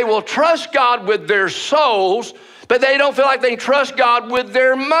 they will trust God with their souls, but they don't feel like they can trust God with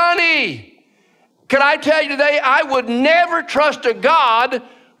their money. Can I tell you today, I would never trust a God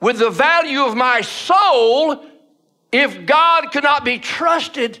with the value of my soul if God could not be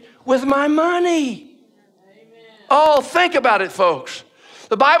trusted with my money. Amen. Oh, think about it, folks.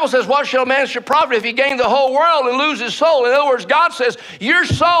 The Bible says, what shall a man profit if he gain the whole world and lose his soul? In other words, God says, your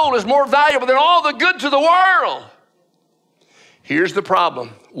soul is more valuable than all the goods of the world. Here's the problem.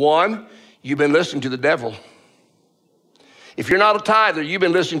 One, you've been listening to the devil. If you're not a tither, you've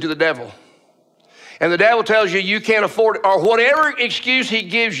been listening to the devil. And the devil tells you you can't afford it, or whatever excuse he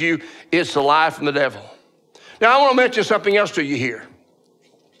gives you, it's a lie from the devil. Now, I want to mention something else to you here.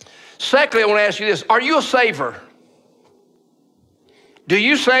 Secondly, I want to ask you this. Are you a saver? Do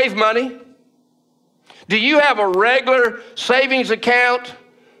you save money? Do you have a regular savings account,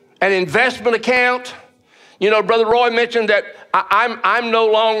 an investment account? You know, Brother Roy mentioned that I'm no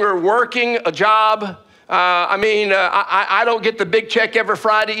longer working a job. I don't get the big check every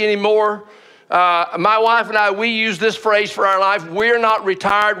Friday anymore. My wife and I, we use this phrase for our life. We're not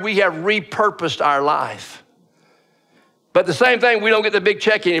retired. We have repurposed our life. But the same thing, we don't get the big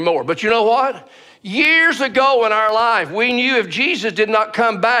check anymore. But you know what? Years ago in our life, we knew if Jesus did not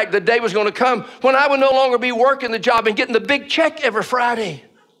come back, the day was going to come when I would no longer be working the job and getting the big check every Friday.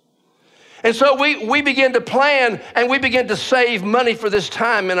 And so we began to plan and we began to save money for this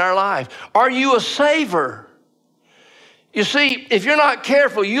time in our life. Are you a saver? You see, if you're not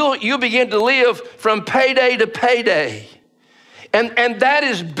careful, you'll begin to live from payday to payday. And that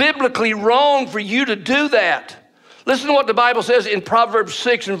is biblically wrong for you to do that. Listen to what the Bible says in Proverbs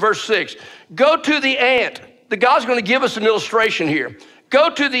 6 and verse 6. Go to the ant. God's going to give us an illustration here. Go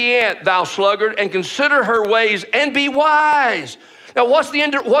to the ant, thou sluggard, and consider her ways and be wise. Now,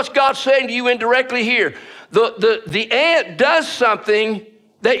 what's God saying to you indirectly here? The ant does something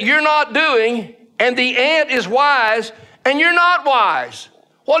that you're not doing, and the ant is wise, and you're not wise.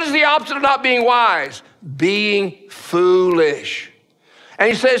 What is the opposite of not being wise? Being foolish. And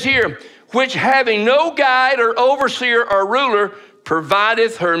he says here, which having no guide or overseer or ruler,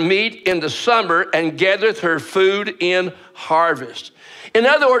 provideth her meat in the summer and gathereth her food in harvest. In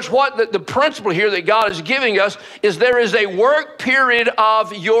other words, what the principle here that God is giving us is there is a work period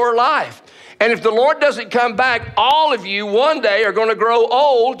of your life. And if the Lord doesn't come back, all of you one day are going to grow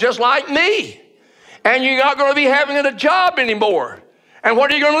old just like me. And you're not going to be having a job anymore. And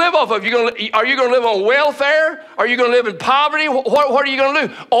what are you going to live off of? Are you going to live on welfare? Are you going to live in poverty? What are you going to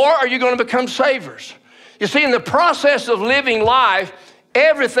do? Or are you going to become savers? You see, in the process of living life,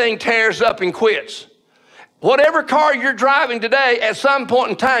 everything tears up and quits. Whatever car you're driving today, at some point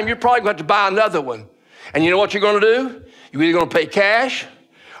in time, you're probably going to have to buy another one. And you know what you're going to do? You're either going to pay cash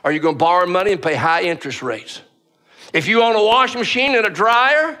or you're going to borrow money and pay high interest rates. If you own a washing machine and a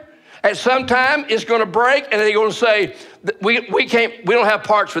dryer, at some time it's going to break and they're going to say, we don't have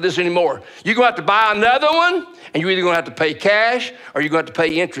parts for this anymore. You're going to have to buy another one, and you're either going to have to pay cash or you're going to have to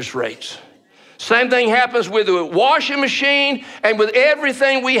pay interest rates. Same thing happens with a washing machine and with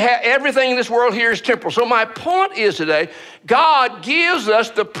everything we have. Everything in this world here is temporal. So my point is today, God gives us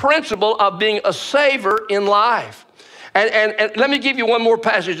the principle of being a saver in life. And let me give you one more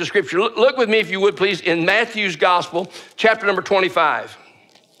passage of scripture. Look with me, if you would, please, in Matthew's gospel, chapter number 25.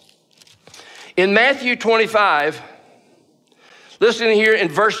 In Matthew 25, listen here in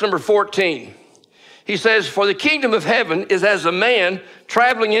verse number 14. He says, for the kingdom of heaven is as a man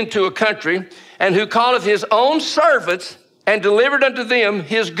traveling into a country, and who calleth his own servants and delivered unto them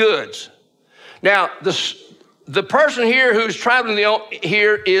his goods. Now, the person here who's traveling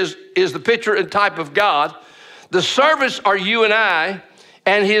here is the picture and type of God. The servants are you and I,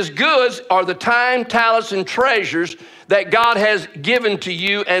 and his goods are the time, talents, and treasures that God has given to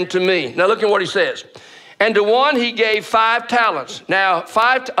you and to me. Now look at what he says. And to one he gave 5 talents. Now,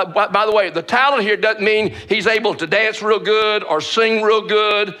 by the way, the talent here doesn't mean he's able to dance real good or sing real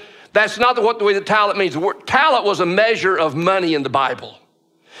good. That's not the way the talent means. The word talent was a measure of money in the Bible.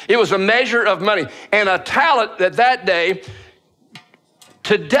 It was a measure of money. And a talent that day,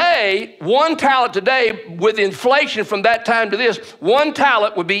 today, 1 talent today, with inflation from that time to this, 1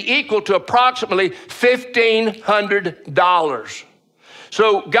 talent would be equal to approximately $1,500.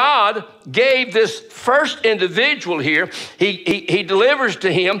 So God gave this first individual here, he delivers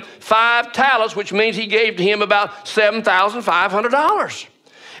to him 5 talents, which means he gave to him about $7,500.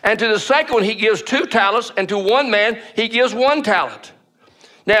 And to the second one, he gives 2 talents, and to one man, he gives 1 talent.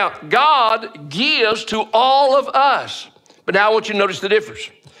 Now, God gives to all of us. But now I want you to notice the difference.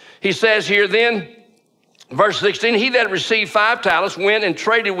 He says here then, verse 16, he that received 5 talents went and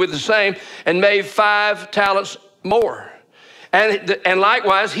traded with the same and made 5 talents more. And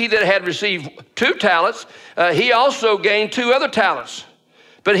likewise, he that had received 2 talents, he also gained 2 other talents.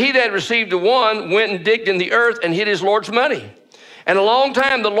 But he that received the 1 went and digged in the earth and hid his Lord's money. And a long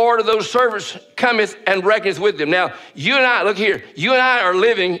time the Lord of those servants cometh and reckoneth with them. Now, you and I, look here, you and I are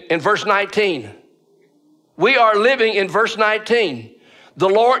living in verse 19. We are living in verse 19. The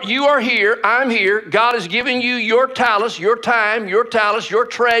Lord, you are here, I'm here. God is giving you your talents, your time, your talents, your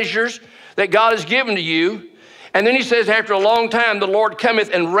treasures that God has given to you. And then he says, after a long time, the Lord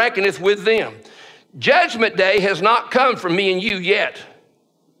cometh and reckoneth with them. Judgment day has not come for me and you yet,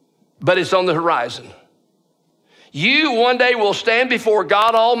 but it's on the horizon. You one day will stand before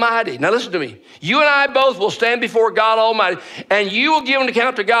God Almighty. Now listen to me. You and I both will stand before God Almighty, and you will give an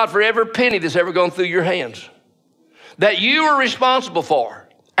account to God for every penny that's ever gone through your hands that you are responsible for,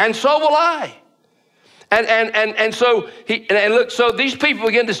 and so will I. And so look, so these people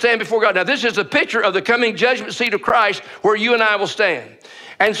begin to stand before God. Now this is a picture of the coming judgment seat of Christ where you and I will stand.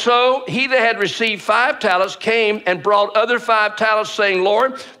 And so he that had received 5 talents came and brought other 5 talents, saying,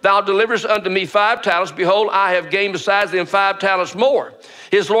 Lord, thou deliverest unto me 5 talents. Behold, I have gained besides them 5 talents more.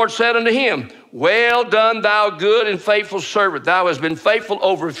 His Lord said unto him, well done, thou good and faithful servant. Thou hast been faithful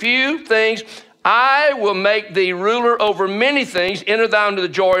over few things. I will make thee ruler over many things. Enter thou into the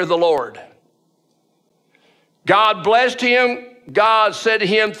joy of the Lord. God blessed him. God said to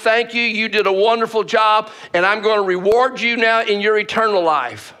him, thank you, you did a wonderful job, and I'm going to reward you now in your eternal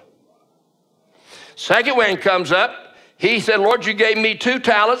life. Second man comes up. He said, Lord, you gave me 2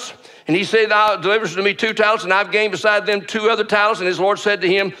 talents. And he said, thou deliverest to me 2 talents, and I've gained beside them 2 other talents. And his Lord said to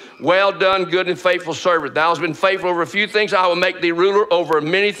him, well done, good and faithful servant. Thou hast been faithful over a few things. I will make thee ruler over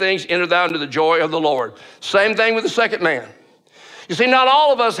many things. Enter thou into the joy of the Lord. Same thing with the second man. You see, not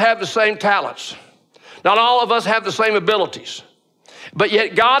all of us have the same talents. Not all of us have the same abilities. But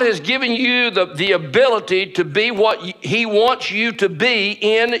yet God has given you the ability to be what he wants you to be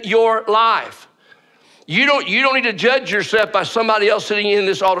in your life. You don't need to judge yourself by somebody else sitting in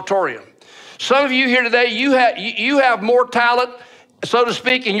this auditorium. Some of you here today, you have more talent, so to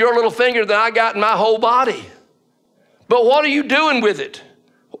speak, in your little finger than I got in my whole body. But what are you doing with it?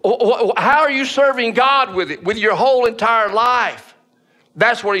 How are you serving God with it, with your whole entire life?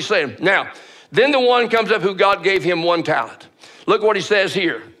 That's what he's saying. Now, then the one comes up who God gave him 1 talent. Look what he says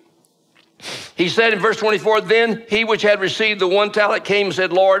here. He said in verse 24, then he which had received the 1 talent came and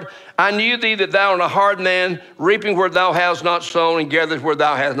said, Lord, I knew thee that thou art a hard man, reaping where thou hast not sown and gathered where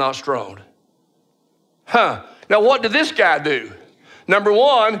thou hast not strawed. Now what did this guy do? Number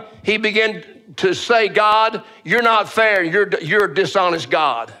 1, he began to say, God, you're not fair. You're a dishonest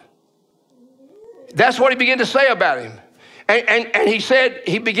God. That's what he began to say about him. And he said,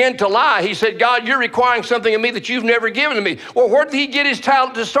 he began to lie. He said, God, you're requiring something of me that you've never given to me. Well, where did he get his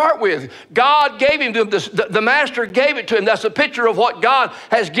talent to start with? God gave him to him. The master gave it to him. That's a picture of what God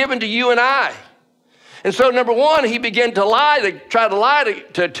has given to you and I. And so, number 1, he began to try to lie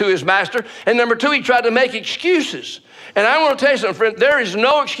to his master. And number 2, he tried to make excuses. And I want to tell you something, friend. There is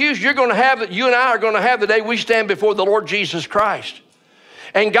no excuse you're going to have that you and I are going to have the day we stand before the Lord Jesus Christ.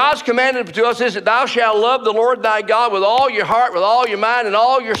 And God's commanded to us is that thou shalt love the Lord thy God with all your heart, with all your mind, and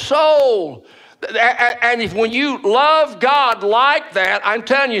all your soul. And when you love God like that, I'm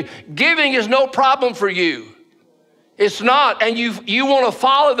telling you, giving is no problem for you. It's not. And you want to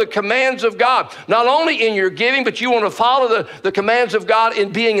follow the commands of God, not only in your giving, but you want to follow the commands of God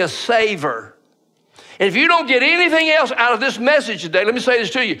in being a saver. And if you don't get anything else out of this message today, let me say this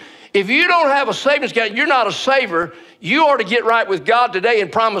to you. If you don't have a savings account, you're not a saver. You ought to get right with God today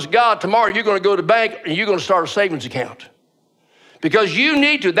and promise God tomorrow you're going to go to the bank and you're going to start a savings account. Because you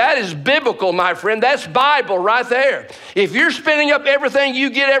need to. That is biblical, my friend. That's Bible right there. If you're spending up everything you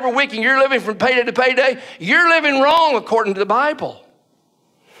get every week and you're living from payday to payday, you're living wrong according to the Bible.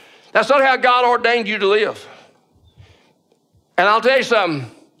 That's not how God ordained you to live. And I'll tell you something.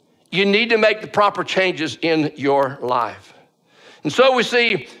 You need to make the proper changes in your life. And so we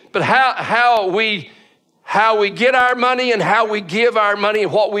see, but how we get our money and how we give our money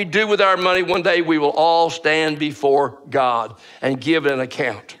and what we do with our money, one day we will all stand before God and give an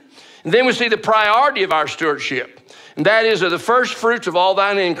account. And then we see the priority of our stewardship, and that is of the first fruits of all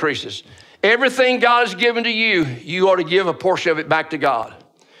thine increases. Everything God has given to you, you ought to give a portion of it back to God.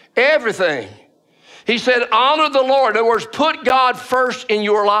 Everything. He said, honor the Lord. In other words, put God first in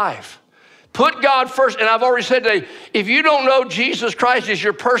your life. Put God first. And I've already said today, if you don't know Jesus Christ as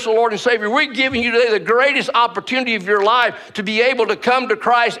your personal Lord and Savior, we're giving you today the greatest opportunity of your life to be able to come to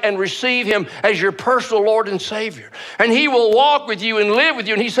Christ and receive him as your personal Lord and Savior. And he will walk with you and live with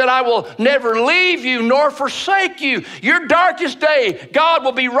you. And he said, I will never leave you nor forsake you. Your darkest day, God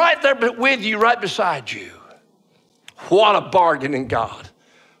will be right there with you, right beside you. What a bargain in God.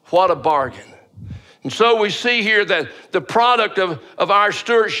 What a bargain. And so we see here that the product of our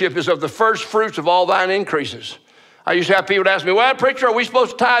stewardship is of the first fruits of all thine increases. I used to have people ask me, well, preacher, are we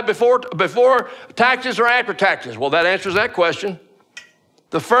supposed to tithe before taxes or after taxes? Well, that answers that question.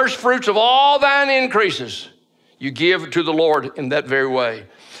 The first fruits of all thine increases, you give to the Lord in that very way.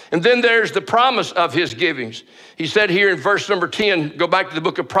 And then there's the promise of his givings. He said here in verse number 10, go back to the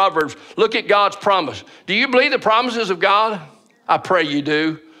book of Proverbs, look at God's promise. Do you believe the promises of God? I pray you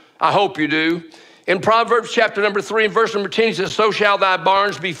do. I hope you do. In Proverbs chapter number 3 and verse number 10, he says, so shall thy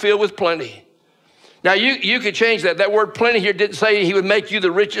barns be filled with plenty. Now, you could change that. That word plenty here didn't say he would make you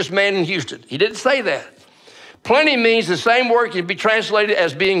the richest man in Houston. He didn't say that. Plenty means the same word can be translated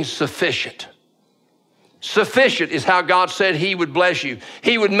as being sufficient. Sufficient is how God said he would bless you.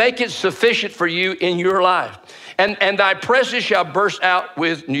 He would make it sufficient for you in your life. And thy presses shall burst out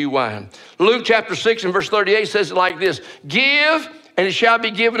with new wine. Luke chapter 6 and verse 38 says it like this, give and it shall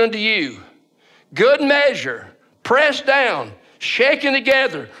be given unto you. Good measure, pressed down, shaken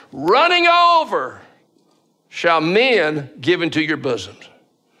together, running over, shall men give into your bosoms.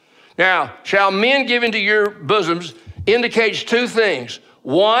 Now, shall men give into your bosoms indicates two things.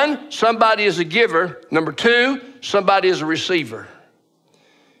 One, somebody is a giver. Number two, somebody is a receiver.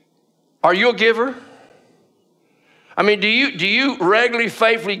 Are you a giver? I mean, do you regularly,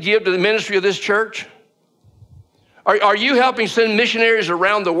 faithfully give to the ministry of this church? Are you helping send missionaries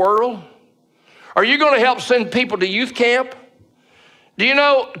around the world? Are you going to help send people to youth camp? Do you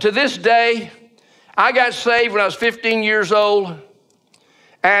know, to this day, I got saved when I was 15 years old.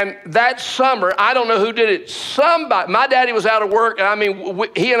 And that summer, I don't know who did it. Somebody, my daddy was out of work. And I mean,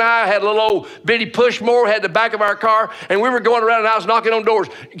 he and I had a little old bitty push mower, had the back of our car. And we were going around and I was knocking on doors.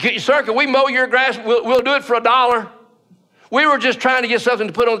 Sir, can we mow your grass? We'll do it for $1. We were just trying to get something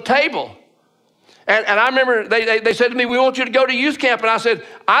to put on the table. And I remember they said to me, we want you to go to youth camp. And I said,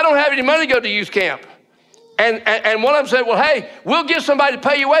 I don't have any money to go to youth camp. And one of them said, well, hey, we'll get somebody to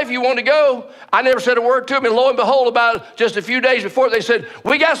pay you away if you want to go. I never said a word to them. And lo and behold, about just a few days before, they said,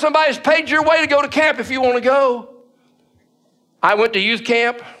 we got somebody that's paid your way to go to camp if you want to go. I went to youth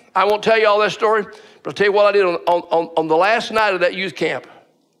camp. I won't tell you all that story, but I'll tell you what I did on the last night of that youth camp.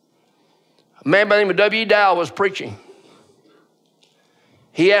 A man by the name of W. Dowell was preaching.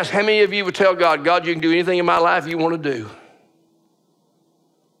 He asked, how many of you would tell God, God, you can do anything in my life you want to do?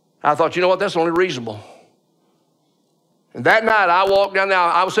 I thought, you know what, that's only reasonable. And that night, I walked down there.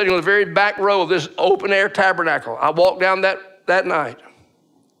 I was sitting on the very back row of this open-air tabernacle. I walked down that night.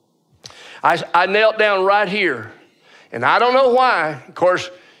 I knelt down right here. And I don't know why. Of course,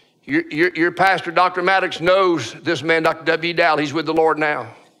 your pastor, Dr. Maddox, knows this man, Dr. W. Dowell. He's with the Lord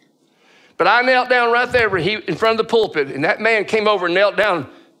now. But I knelt down right there in front of the pulpit, and that man came over and knelt down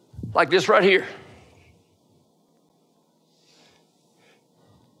like this right here.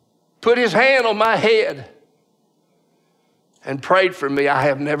 Put his hand on my head and prayed for me. I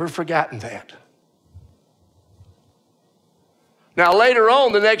have never forgotten that. Now, later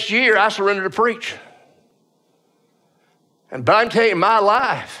on, the next year, I surrendered to preach. But I'm telling you, my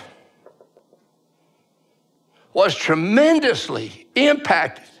life was tremendously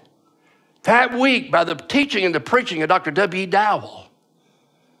impacted that week by the teaching and the preaching of Dr. W. Dowell.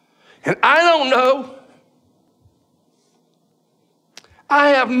 And I don't know I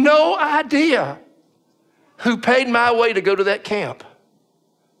have no idea who paid my way to go to that camp.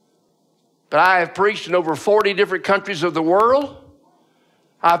 But I have preached in over 40 different countries of the world.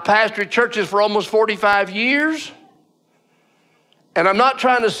 I've pastored churches for almost 45 years. And I'm not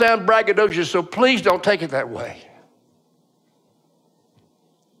trying to sound braggadocious, so please don't take it that way.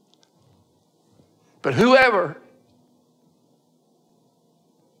 But whoever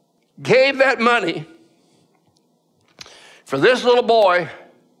gave that money for this little boy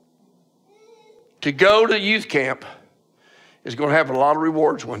to go to youth camp is going to have a lot of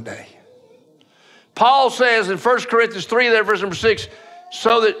rewards one day. Paul says in 1 Corinthians 3, there, verse number 6,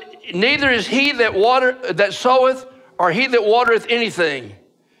 so that neither is he that soweth or he that watereth anything,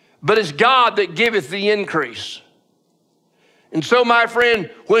 but it's God that giveth the increase. And so, my friend,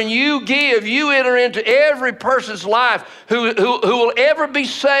 when you give, you enter into every person's life who will ever be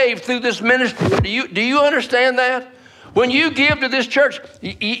saved through this ministry. Do you understand that? When you give to this church,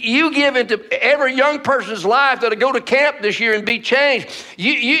 you give into every young person's life that'll go to camp this year and be changed.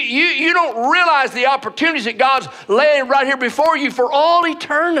 You don't realize the opportunities that God's laying right here before you for all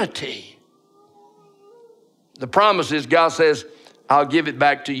eternity. The promise is God says, I'll give it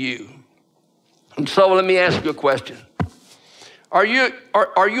back to you. And so let me ask you a question. Are you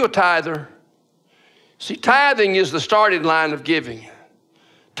a tither? See, tithing is the starting line of giving.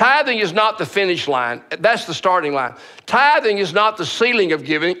 Tithing is not the finish line. That's the starting line. Tithing is not the ceiling of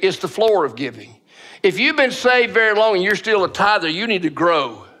giving. It's the floor of giving. If you've been saved very long and you're still a tither, you need to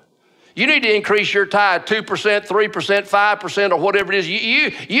grow. You need to increase your tithe 2%, 3%, 5%, or whatever it is.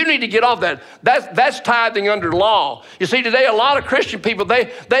 You need to get off that. That's tithing under law. You see, today a lot of Christian people, they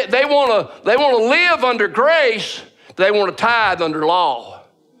want to live under grace, but they want to tithe under law.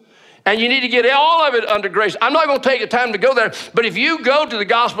 And you need to get all of it under grace. I'm not going to take the time to go there, but if you go to the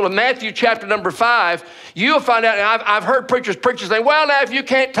Gospel of Matthew chapter number 5, you'll find out, and I've heard preachers saying, well, now if you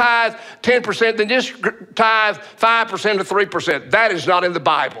can't tithe 10%, then just tithe 5% or 3%. That is not in the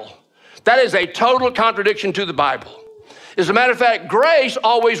Bible. That is a total contradiction to the Bible. As a matter of fact, grace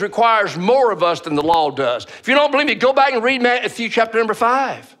always requires more of us than the law does. If you don't believe me, go back and read Matthew chapter number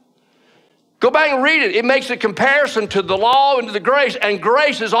 5. Go back and read it. It makes a comparison to the law and to the grace, and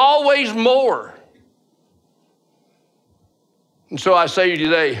grace is always more. And so I say to you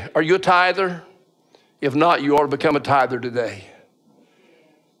today, are you a tither? If not, you ought to become a tither today.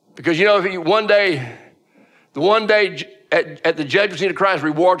 Because you know, if you, one day at the judgment seat of Christ,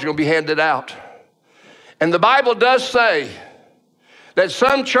 rewards are going to be handed out. And the Bible does say that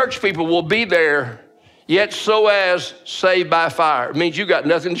some church people will be there, yet so as saved by fire. It means you got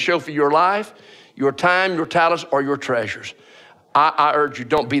nothing to show for your life, your time, your talents, or your treasures. I urge you,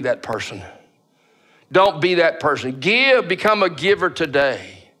 don't be that person. Don't be that person. Give, become a giver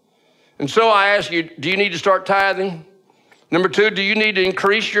today. And so I ask you, do you need to start tithing? Number 2, do you need to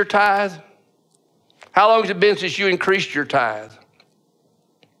increase your tithe? How long has it been since you increased your tithe?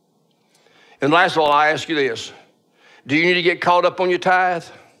 And last of all, I ask you this. Do you need to get caught up on your tithe?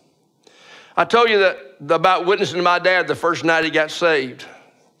 I told you about witnessing to my dad the first night he got saved.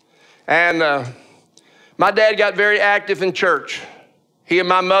 And my dad got very active in church. He and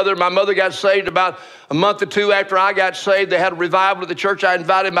my mother got saved about a month or 2 after I got saved. They had a revival at the church. I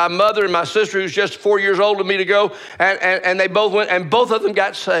invited my mother and my sister, who's just 4 years older than me, to go. And they both went, and both of them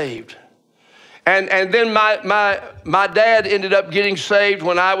got saved. And then my dad ended up getting saved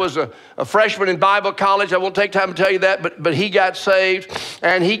when I was a freshman in Bible college. I won't take time to tell you that, but he got saved,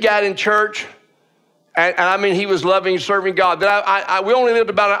 and he got in church. And I mean, he was loving and serving God. Then we only lived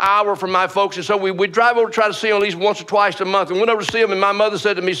about an hour from my folks, and so we'd drive over to try to see him at least once or twice a month. And went over to see him, and my mother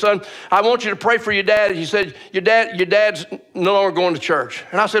said to me, son, I want you to pray for your dad. And he said, your dad's no longer going to church.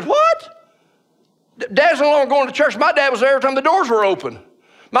 And I said, what? Dad's no longer going to church? My dad was there every time the doors were open.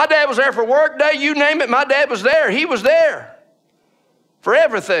 My dad was there for work day, you name it. My dad was there. He was there for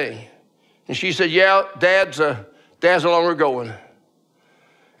everything. And she said, yeah, Dad's no longer going.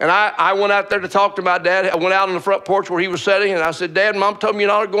 And I went out there to talk to my dad. I went out on the front porch where he was sitting, and I said, Dad, Mom told me you're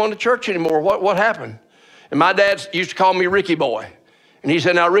not going to church anymore. What happened? And my dad used to call me Ricky Boy. And he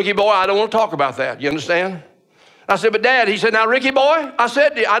said, now, Ricky Boy, I don't want to talk about that. You understand? I said, but Dad, he said, now, Ricky Boy, I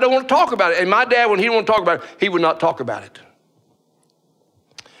said, I don't want to talk about it. And my dad, when he didn't want to talk about it, he would not talk about it.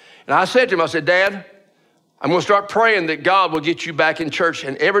 And I said to him, I said, Dad, I'm going to start praying that God will get you back in church.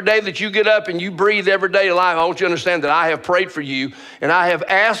 And every day that you get up and you breathe every day of life, I want you to understand that I have prayed for you, and I have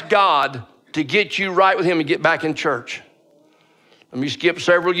asked God to get you right with him and get back in church. Let me skip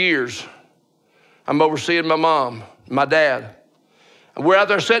several years. I'm overseeing my mom, my dad. And we're out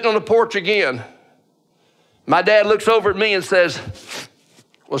there sitting on the porch again. My dad looks over at me and says,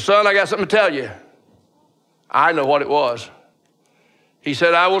 well, son, I got something to tell you. I know what it was. He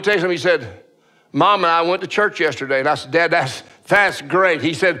said, I will tell you something. He said, Mom and I went to church yesterday. And I said, Dad, that's great.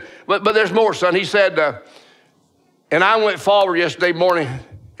 He said, but there's more, son. He said, and I went forward yesterday morning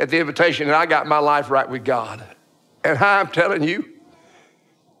at the invitation, and I got my life right with God. And I'm telling you,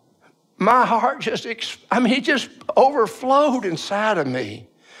 my heart just overflowed inside of me.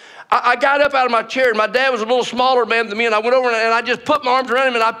 I got up out of my chair, and my dad was a little smaller man than me, and I went over and I just put my arms around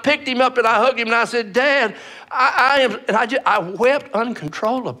him, and I picked him up, and I hugged him, and I said, Dad, I wept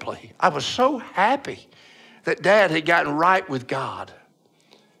uncontrollably. I was so happy that Dad had gotten right with God.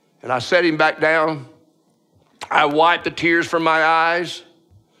 And I set him back down. I wiped the tears from my eyes.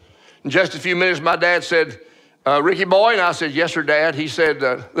 In just a few minutes, my dad said, Ricky boy, and I said, yes, sir, Dad. He said,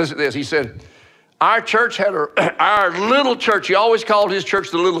 listen to this. He said, our church had our little church. He always called his church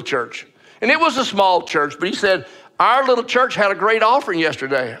the little church. And it was a small church, but he said, our little church had a great offering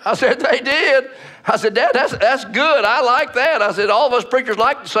yesterday. I said, they did. I said, Dad, that's good. I like that. I said, all of us preachers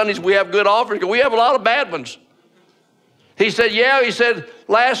like Sundays we have good offerings, but we have a lot of bad ones. He said, yeah. He said,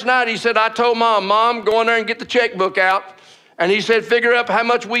 last night, he said, I told Mom, go in there and get the checkbook out. And he said, figure up how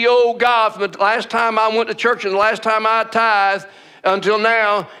much we owe God from the last time I went to church and the last time I tithed until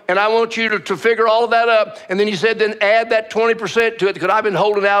now. And I want you to figure all of that up. And then he said, then add that 20% to it because I've been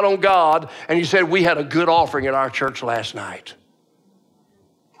holding out on God. And he said, we had a good offering at our church last night.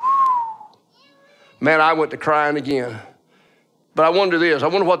 Man, I went to crying again. But I wonder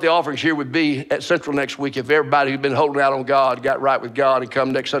what the offerings here would be at Central next week if everybody who'd been holding out on God got right with God and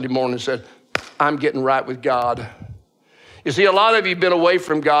come next Sunday morning and said, I'm getting right with God. You see, a lot of you have been away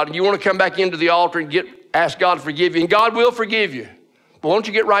from God, and you want to come back into the altar and ask God to forgive you, and God will forgive you. But why don't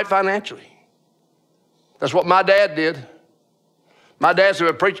you get right financially? That's what my dad did. My dad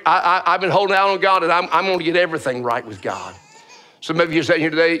said, I've been holding out on God, and I'm going to get everything right with God. Some of you are sitting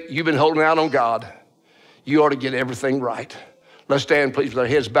here today, you've been holding out on God. You ought to get everything right. Let's stand, please, with our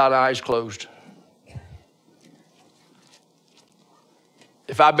heads bowed and eyes closed.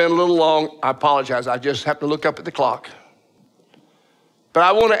 If I've been a little long, I apologize. I just have to look up at the clock. But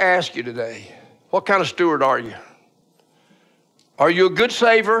I want to ask you today, what kind of steward are you? Are you a good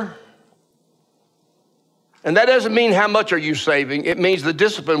saver? And that doesn't mean how much are you saving. It means the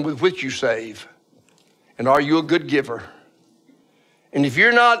discipline with which you save. And are you a good giver? And if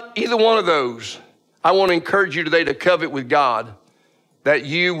you're not either one of those, I want to encourage you today to covet with God that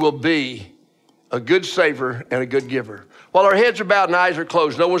you will be a good saver and a good giver. While our heads are bowed and eyes are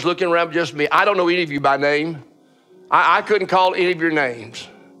closed, no one's looking around, just me. I don't know any of you by name. I couldn't call any of your names.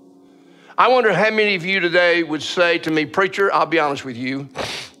 I wonder how many of you today would say to me, preacher, I'll be honest with you.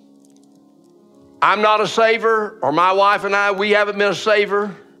 I'm not a saver, or my wife and I, we haven't been a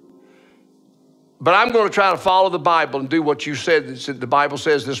saver. But I'm going to try to follow the Bible and do what you said the Bible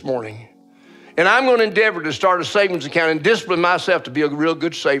says this morning. And I'm going to endeavor to start a savings account and discipline myself to be a real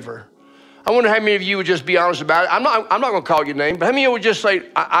good saver. I wonder how many of you would just be honest about it. I'm not going to call your name, but how many of you would just say,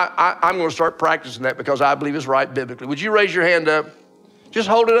 I'm going to start practicing that because I believe it's right biblically. Would you raise your hand up? Just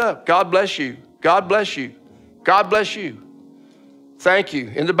hold it up. God bless you. God bless you. God bless you. Thank you.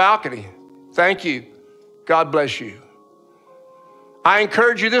 In the balcony. Thank you. God bless you. I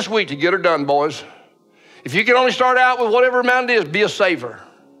encourage you this week to get her done, boys. If you can only start out with whatever amount it is, be a saver.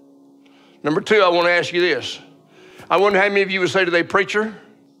 Number two, I want to ask you this. I wonder how many of you would say today, preacher,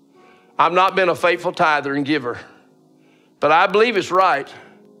 I've not been a faithful tither and giver, but I believe it's right.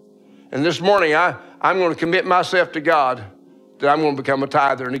 And this morning, I'm going to commit myself to God that I'm going to become a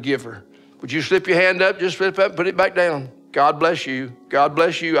tither and a giver. Would you slip your hand up? Just slip up and put it back down. God bless you. God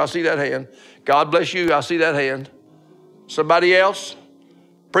bless you. I see that hand. God bless you. I see that hand. Somebody else?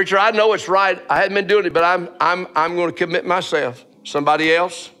 Preacher, I know it's right. I haven't been doing it, but I'm going to commit myself. Somebody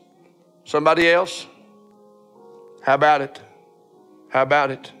else? Somebody else? How about it? How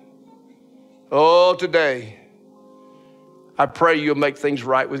about it? Oh, today, I pray you'll make things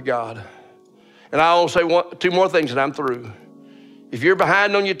right with God. And I'll say two more things and I'm through. If you're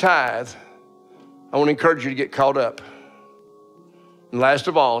behind on your tithe, I want to encourage you to get caught up. And last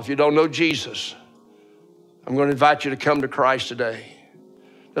of all, if you don't know Jesus, I'm going to invite you to come to Christ today.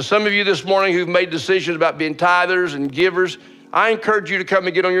 Now, some of you this morning who've made decisions about being tithers and givers, I encourage you to come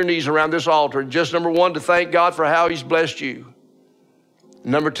and get on your knees around this altar. Just number one, to thank God for how he's blessed you.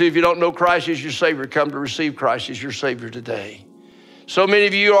 Number two, if you don't know Christ as your Savior, come to receive Christ as your Savior today. So many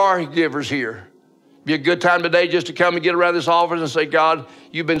of you are givers here. Be a good time today just to come and get around this altar and say, God,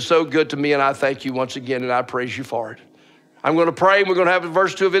 you've been so good to me, and I thank you once again, and I praise you for it. I'm going to pray, and we're going to have a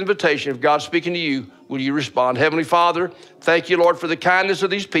verse 2 of invitation. If God's speaking to you, will you respond? Heavenly Father, thank you, Lord, for the kindness of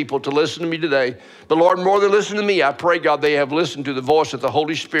these people to listen to me today. But Lord, more than listen to me, I pray, God, they have listened to the voice of the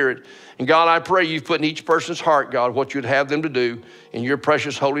Holy Spirit. And God, I pray you've put in each person's heart, God, what you'd have them to do. In your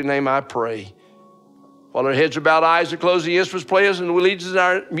precious holy name, I pray. While our heads are bowed, eyes are closed, the instruments play us, and we lead us,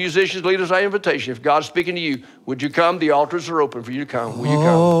 our musicians lead us our invitation. If God's speaking to you, would you come? The altars are open for you to come. Will you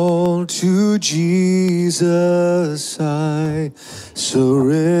come? All to Jesus I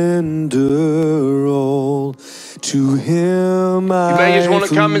surrender all. To him You may just want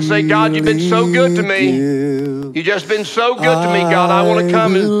to come and say, God, you've been so good to me. You've just been so good to me, God. I want to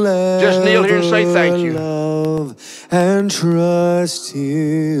come and just kneel here and say thank you. Love and trust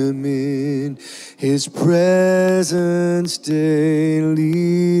him in his presence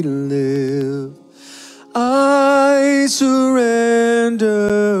daily live. I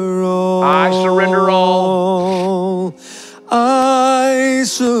surrender all. I surrender all. I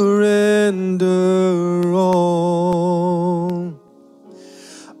surrender all.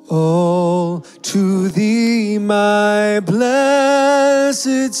 All to thee, my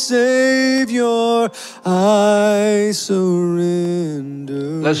blessed Savior, I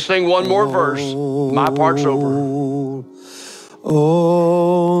surrender. Let's sing one more verse. My part's over.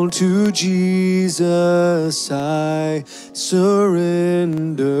 All to Jesus I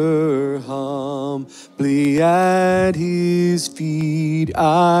surrender, humbly at his feet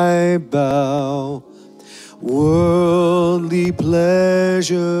I bow. Worldly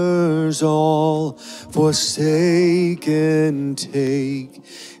pleasures all forsaken, take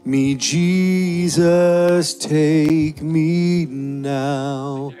me, Jesus, take me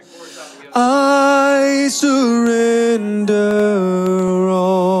now. I surrender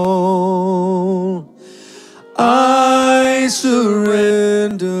all. I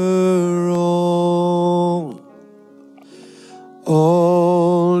surrender all.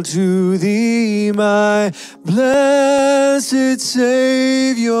 All to thee, my blessed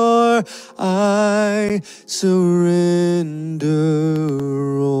Savior, I surrender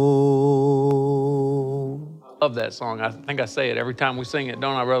all. I love that song. I think I say it every time we sing it,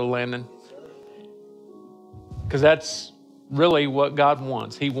 don't I, Brother Landon? Because that's really what God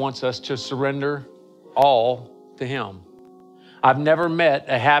wants. He wants us to surrender all to him. I've never met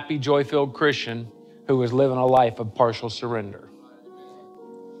a happy, joy-filled Christian who was living a life of partial surrender.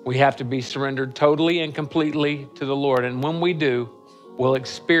 We have to be surrendered totally and completely to the Lord. And when we do, we'll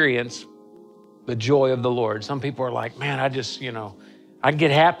experience the joy of the Lord. Some people are like, man, I just, I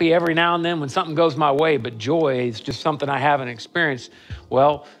get happy every now and then when something goes my way, but joy is just something I haven't experienced.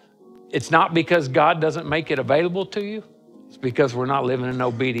 Well, it's not because God doesn't make it available to you. It's because we're not living in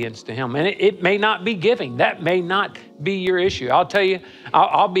obedience to him. And it may not be giving. That may not be your issue. I'll tell you,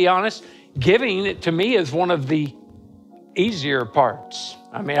 I'll be honest, giving to me is one of the easier parts.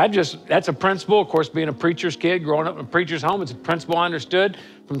 I mean, that's a principle. Of course, being a preacher's kid, growing up in a preacher's home, it's a principle I understood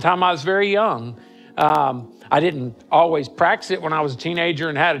from the time I was very young. I didn't always practice it when I was a teenager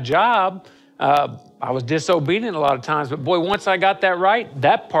and had a job. I was disobedient a lot of times, but boy, once I got that right,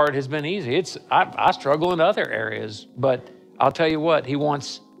 that part has been easy. I struggle in other areas, but I'll tell you what, he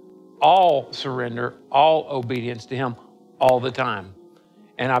wants all surrender, all obedience to him all the time.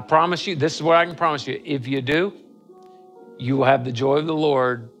 And I promise you, this is what I can promise you. If you do, you will have the joy of the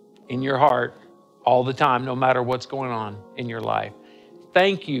Lord in your heart all the time, no matter what's going on in your life.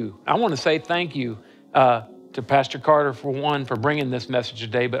 Thank you. I want to say thank you to Pastor Carter, for one, for bringing this message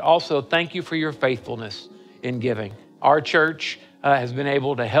today, but also thank you for your faithfulness in giving. Our church has been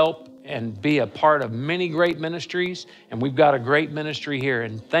able to help and be a part of many great ministries, and we've got a great ministry here,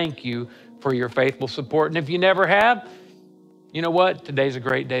 and thank you for your faithful support. And if you never have, you know what? Today's a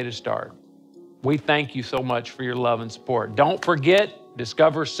great day to start. We thank you so much for your love and support. Don't forget,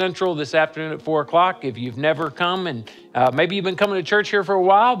 Discover Central this afternoon at 4 o'clock. If you've never come, and maybe you've been coming to church here for a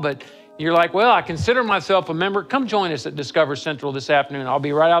while, but you're like, well, I consider myself a member, come join us at Discover Central this afternoon. I'll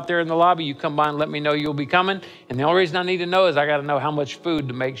be right out there in the lobby. You come by and let me know you'll be coming. And the only reason I need to know is I got to know how much food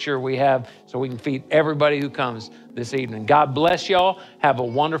to make sure we have so we can feed everybody who comes this evening. God bless y'all. Have a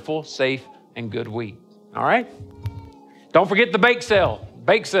wonderful, safe, and good week. All right? Don't forget the bake sale.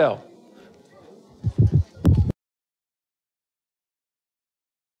 Bake sale.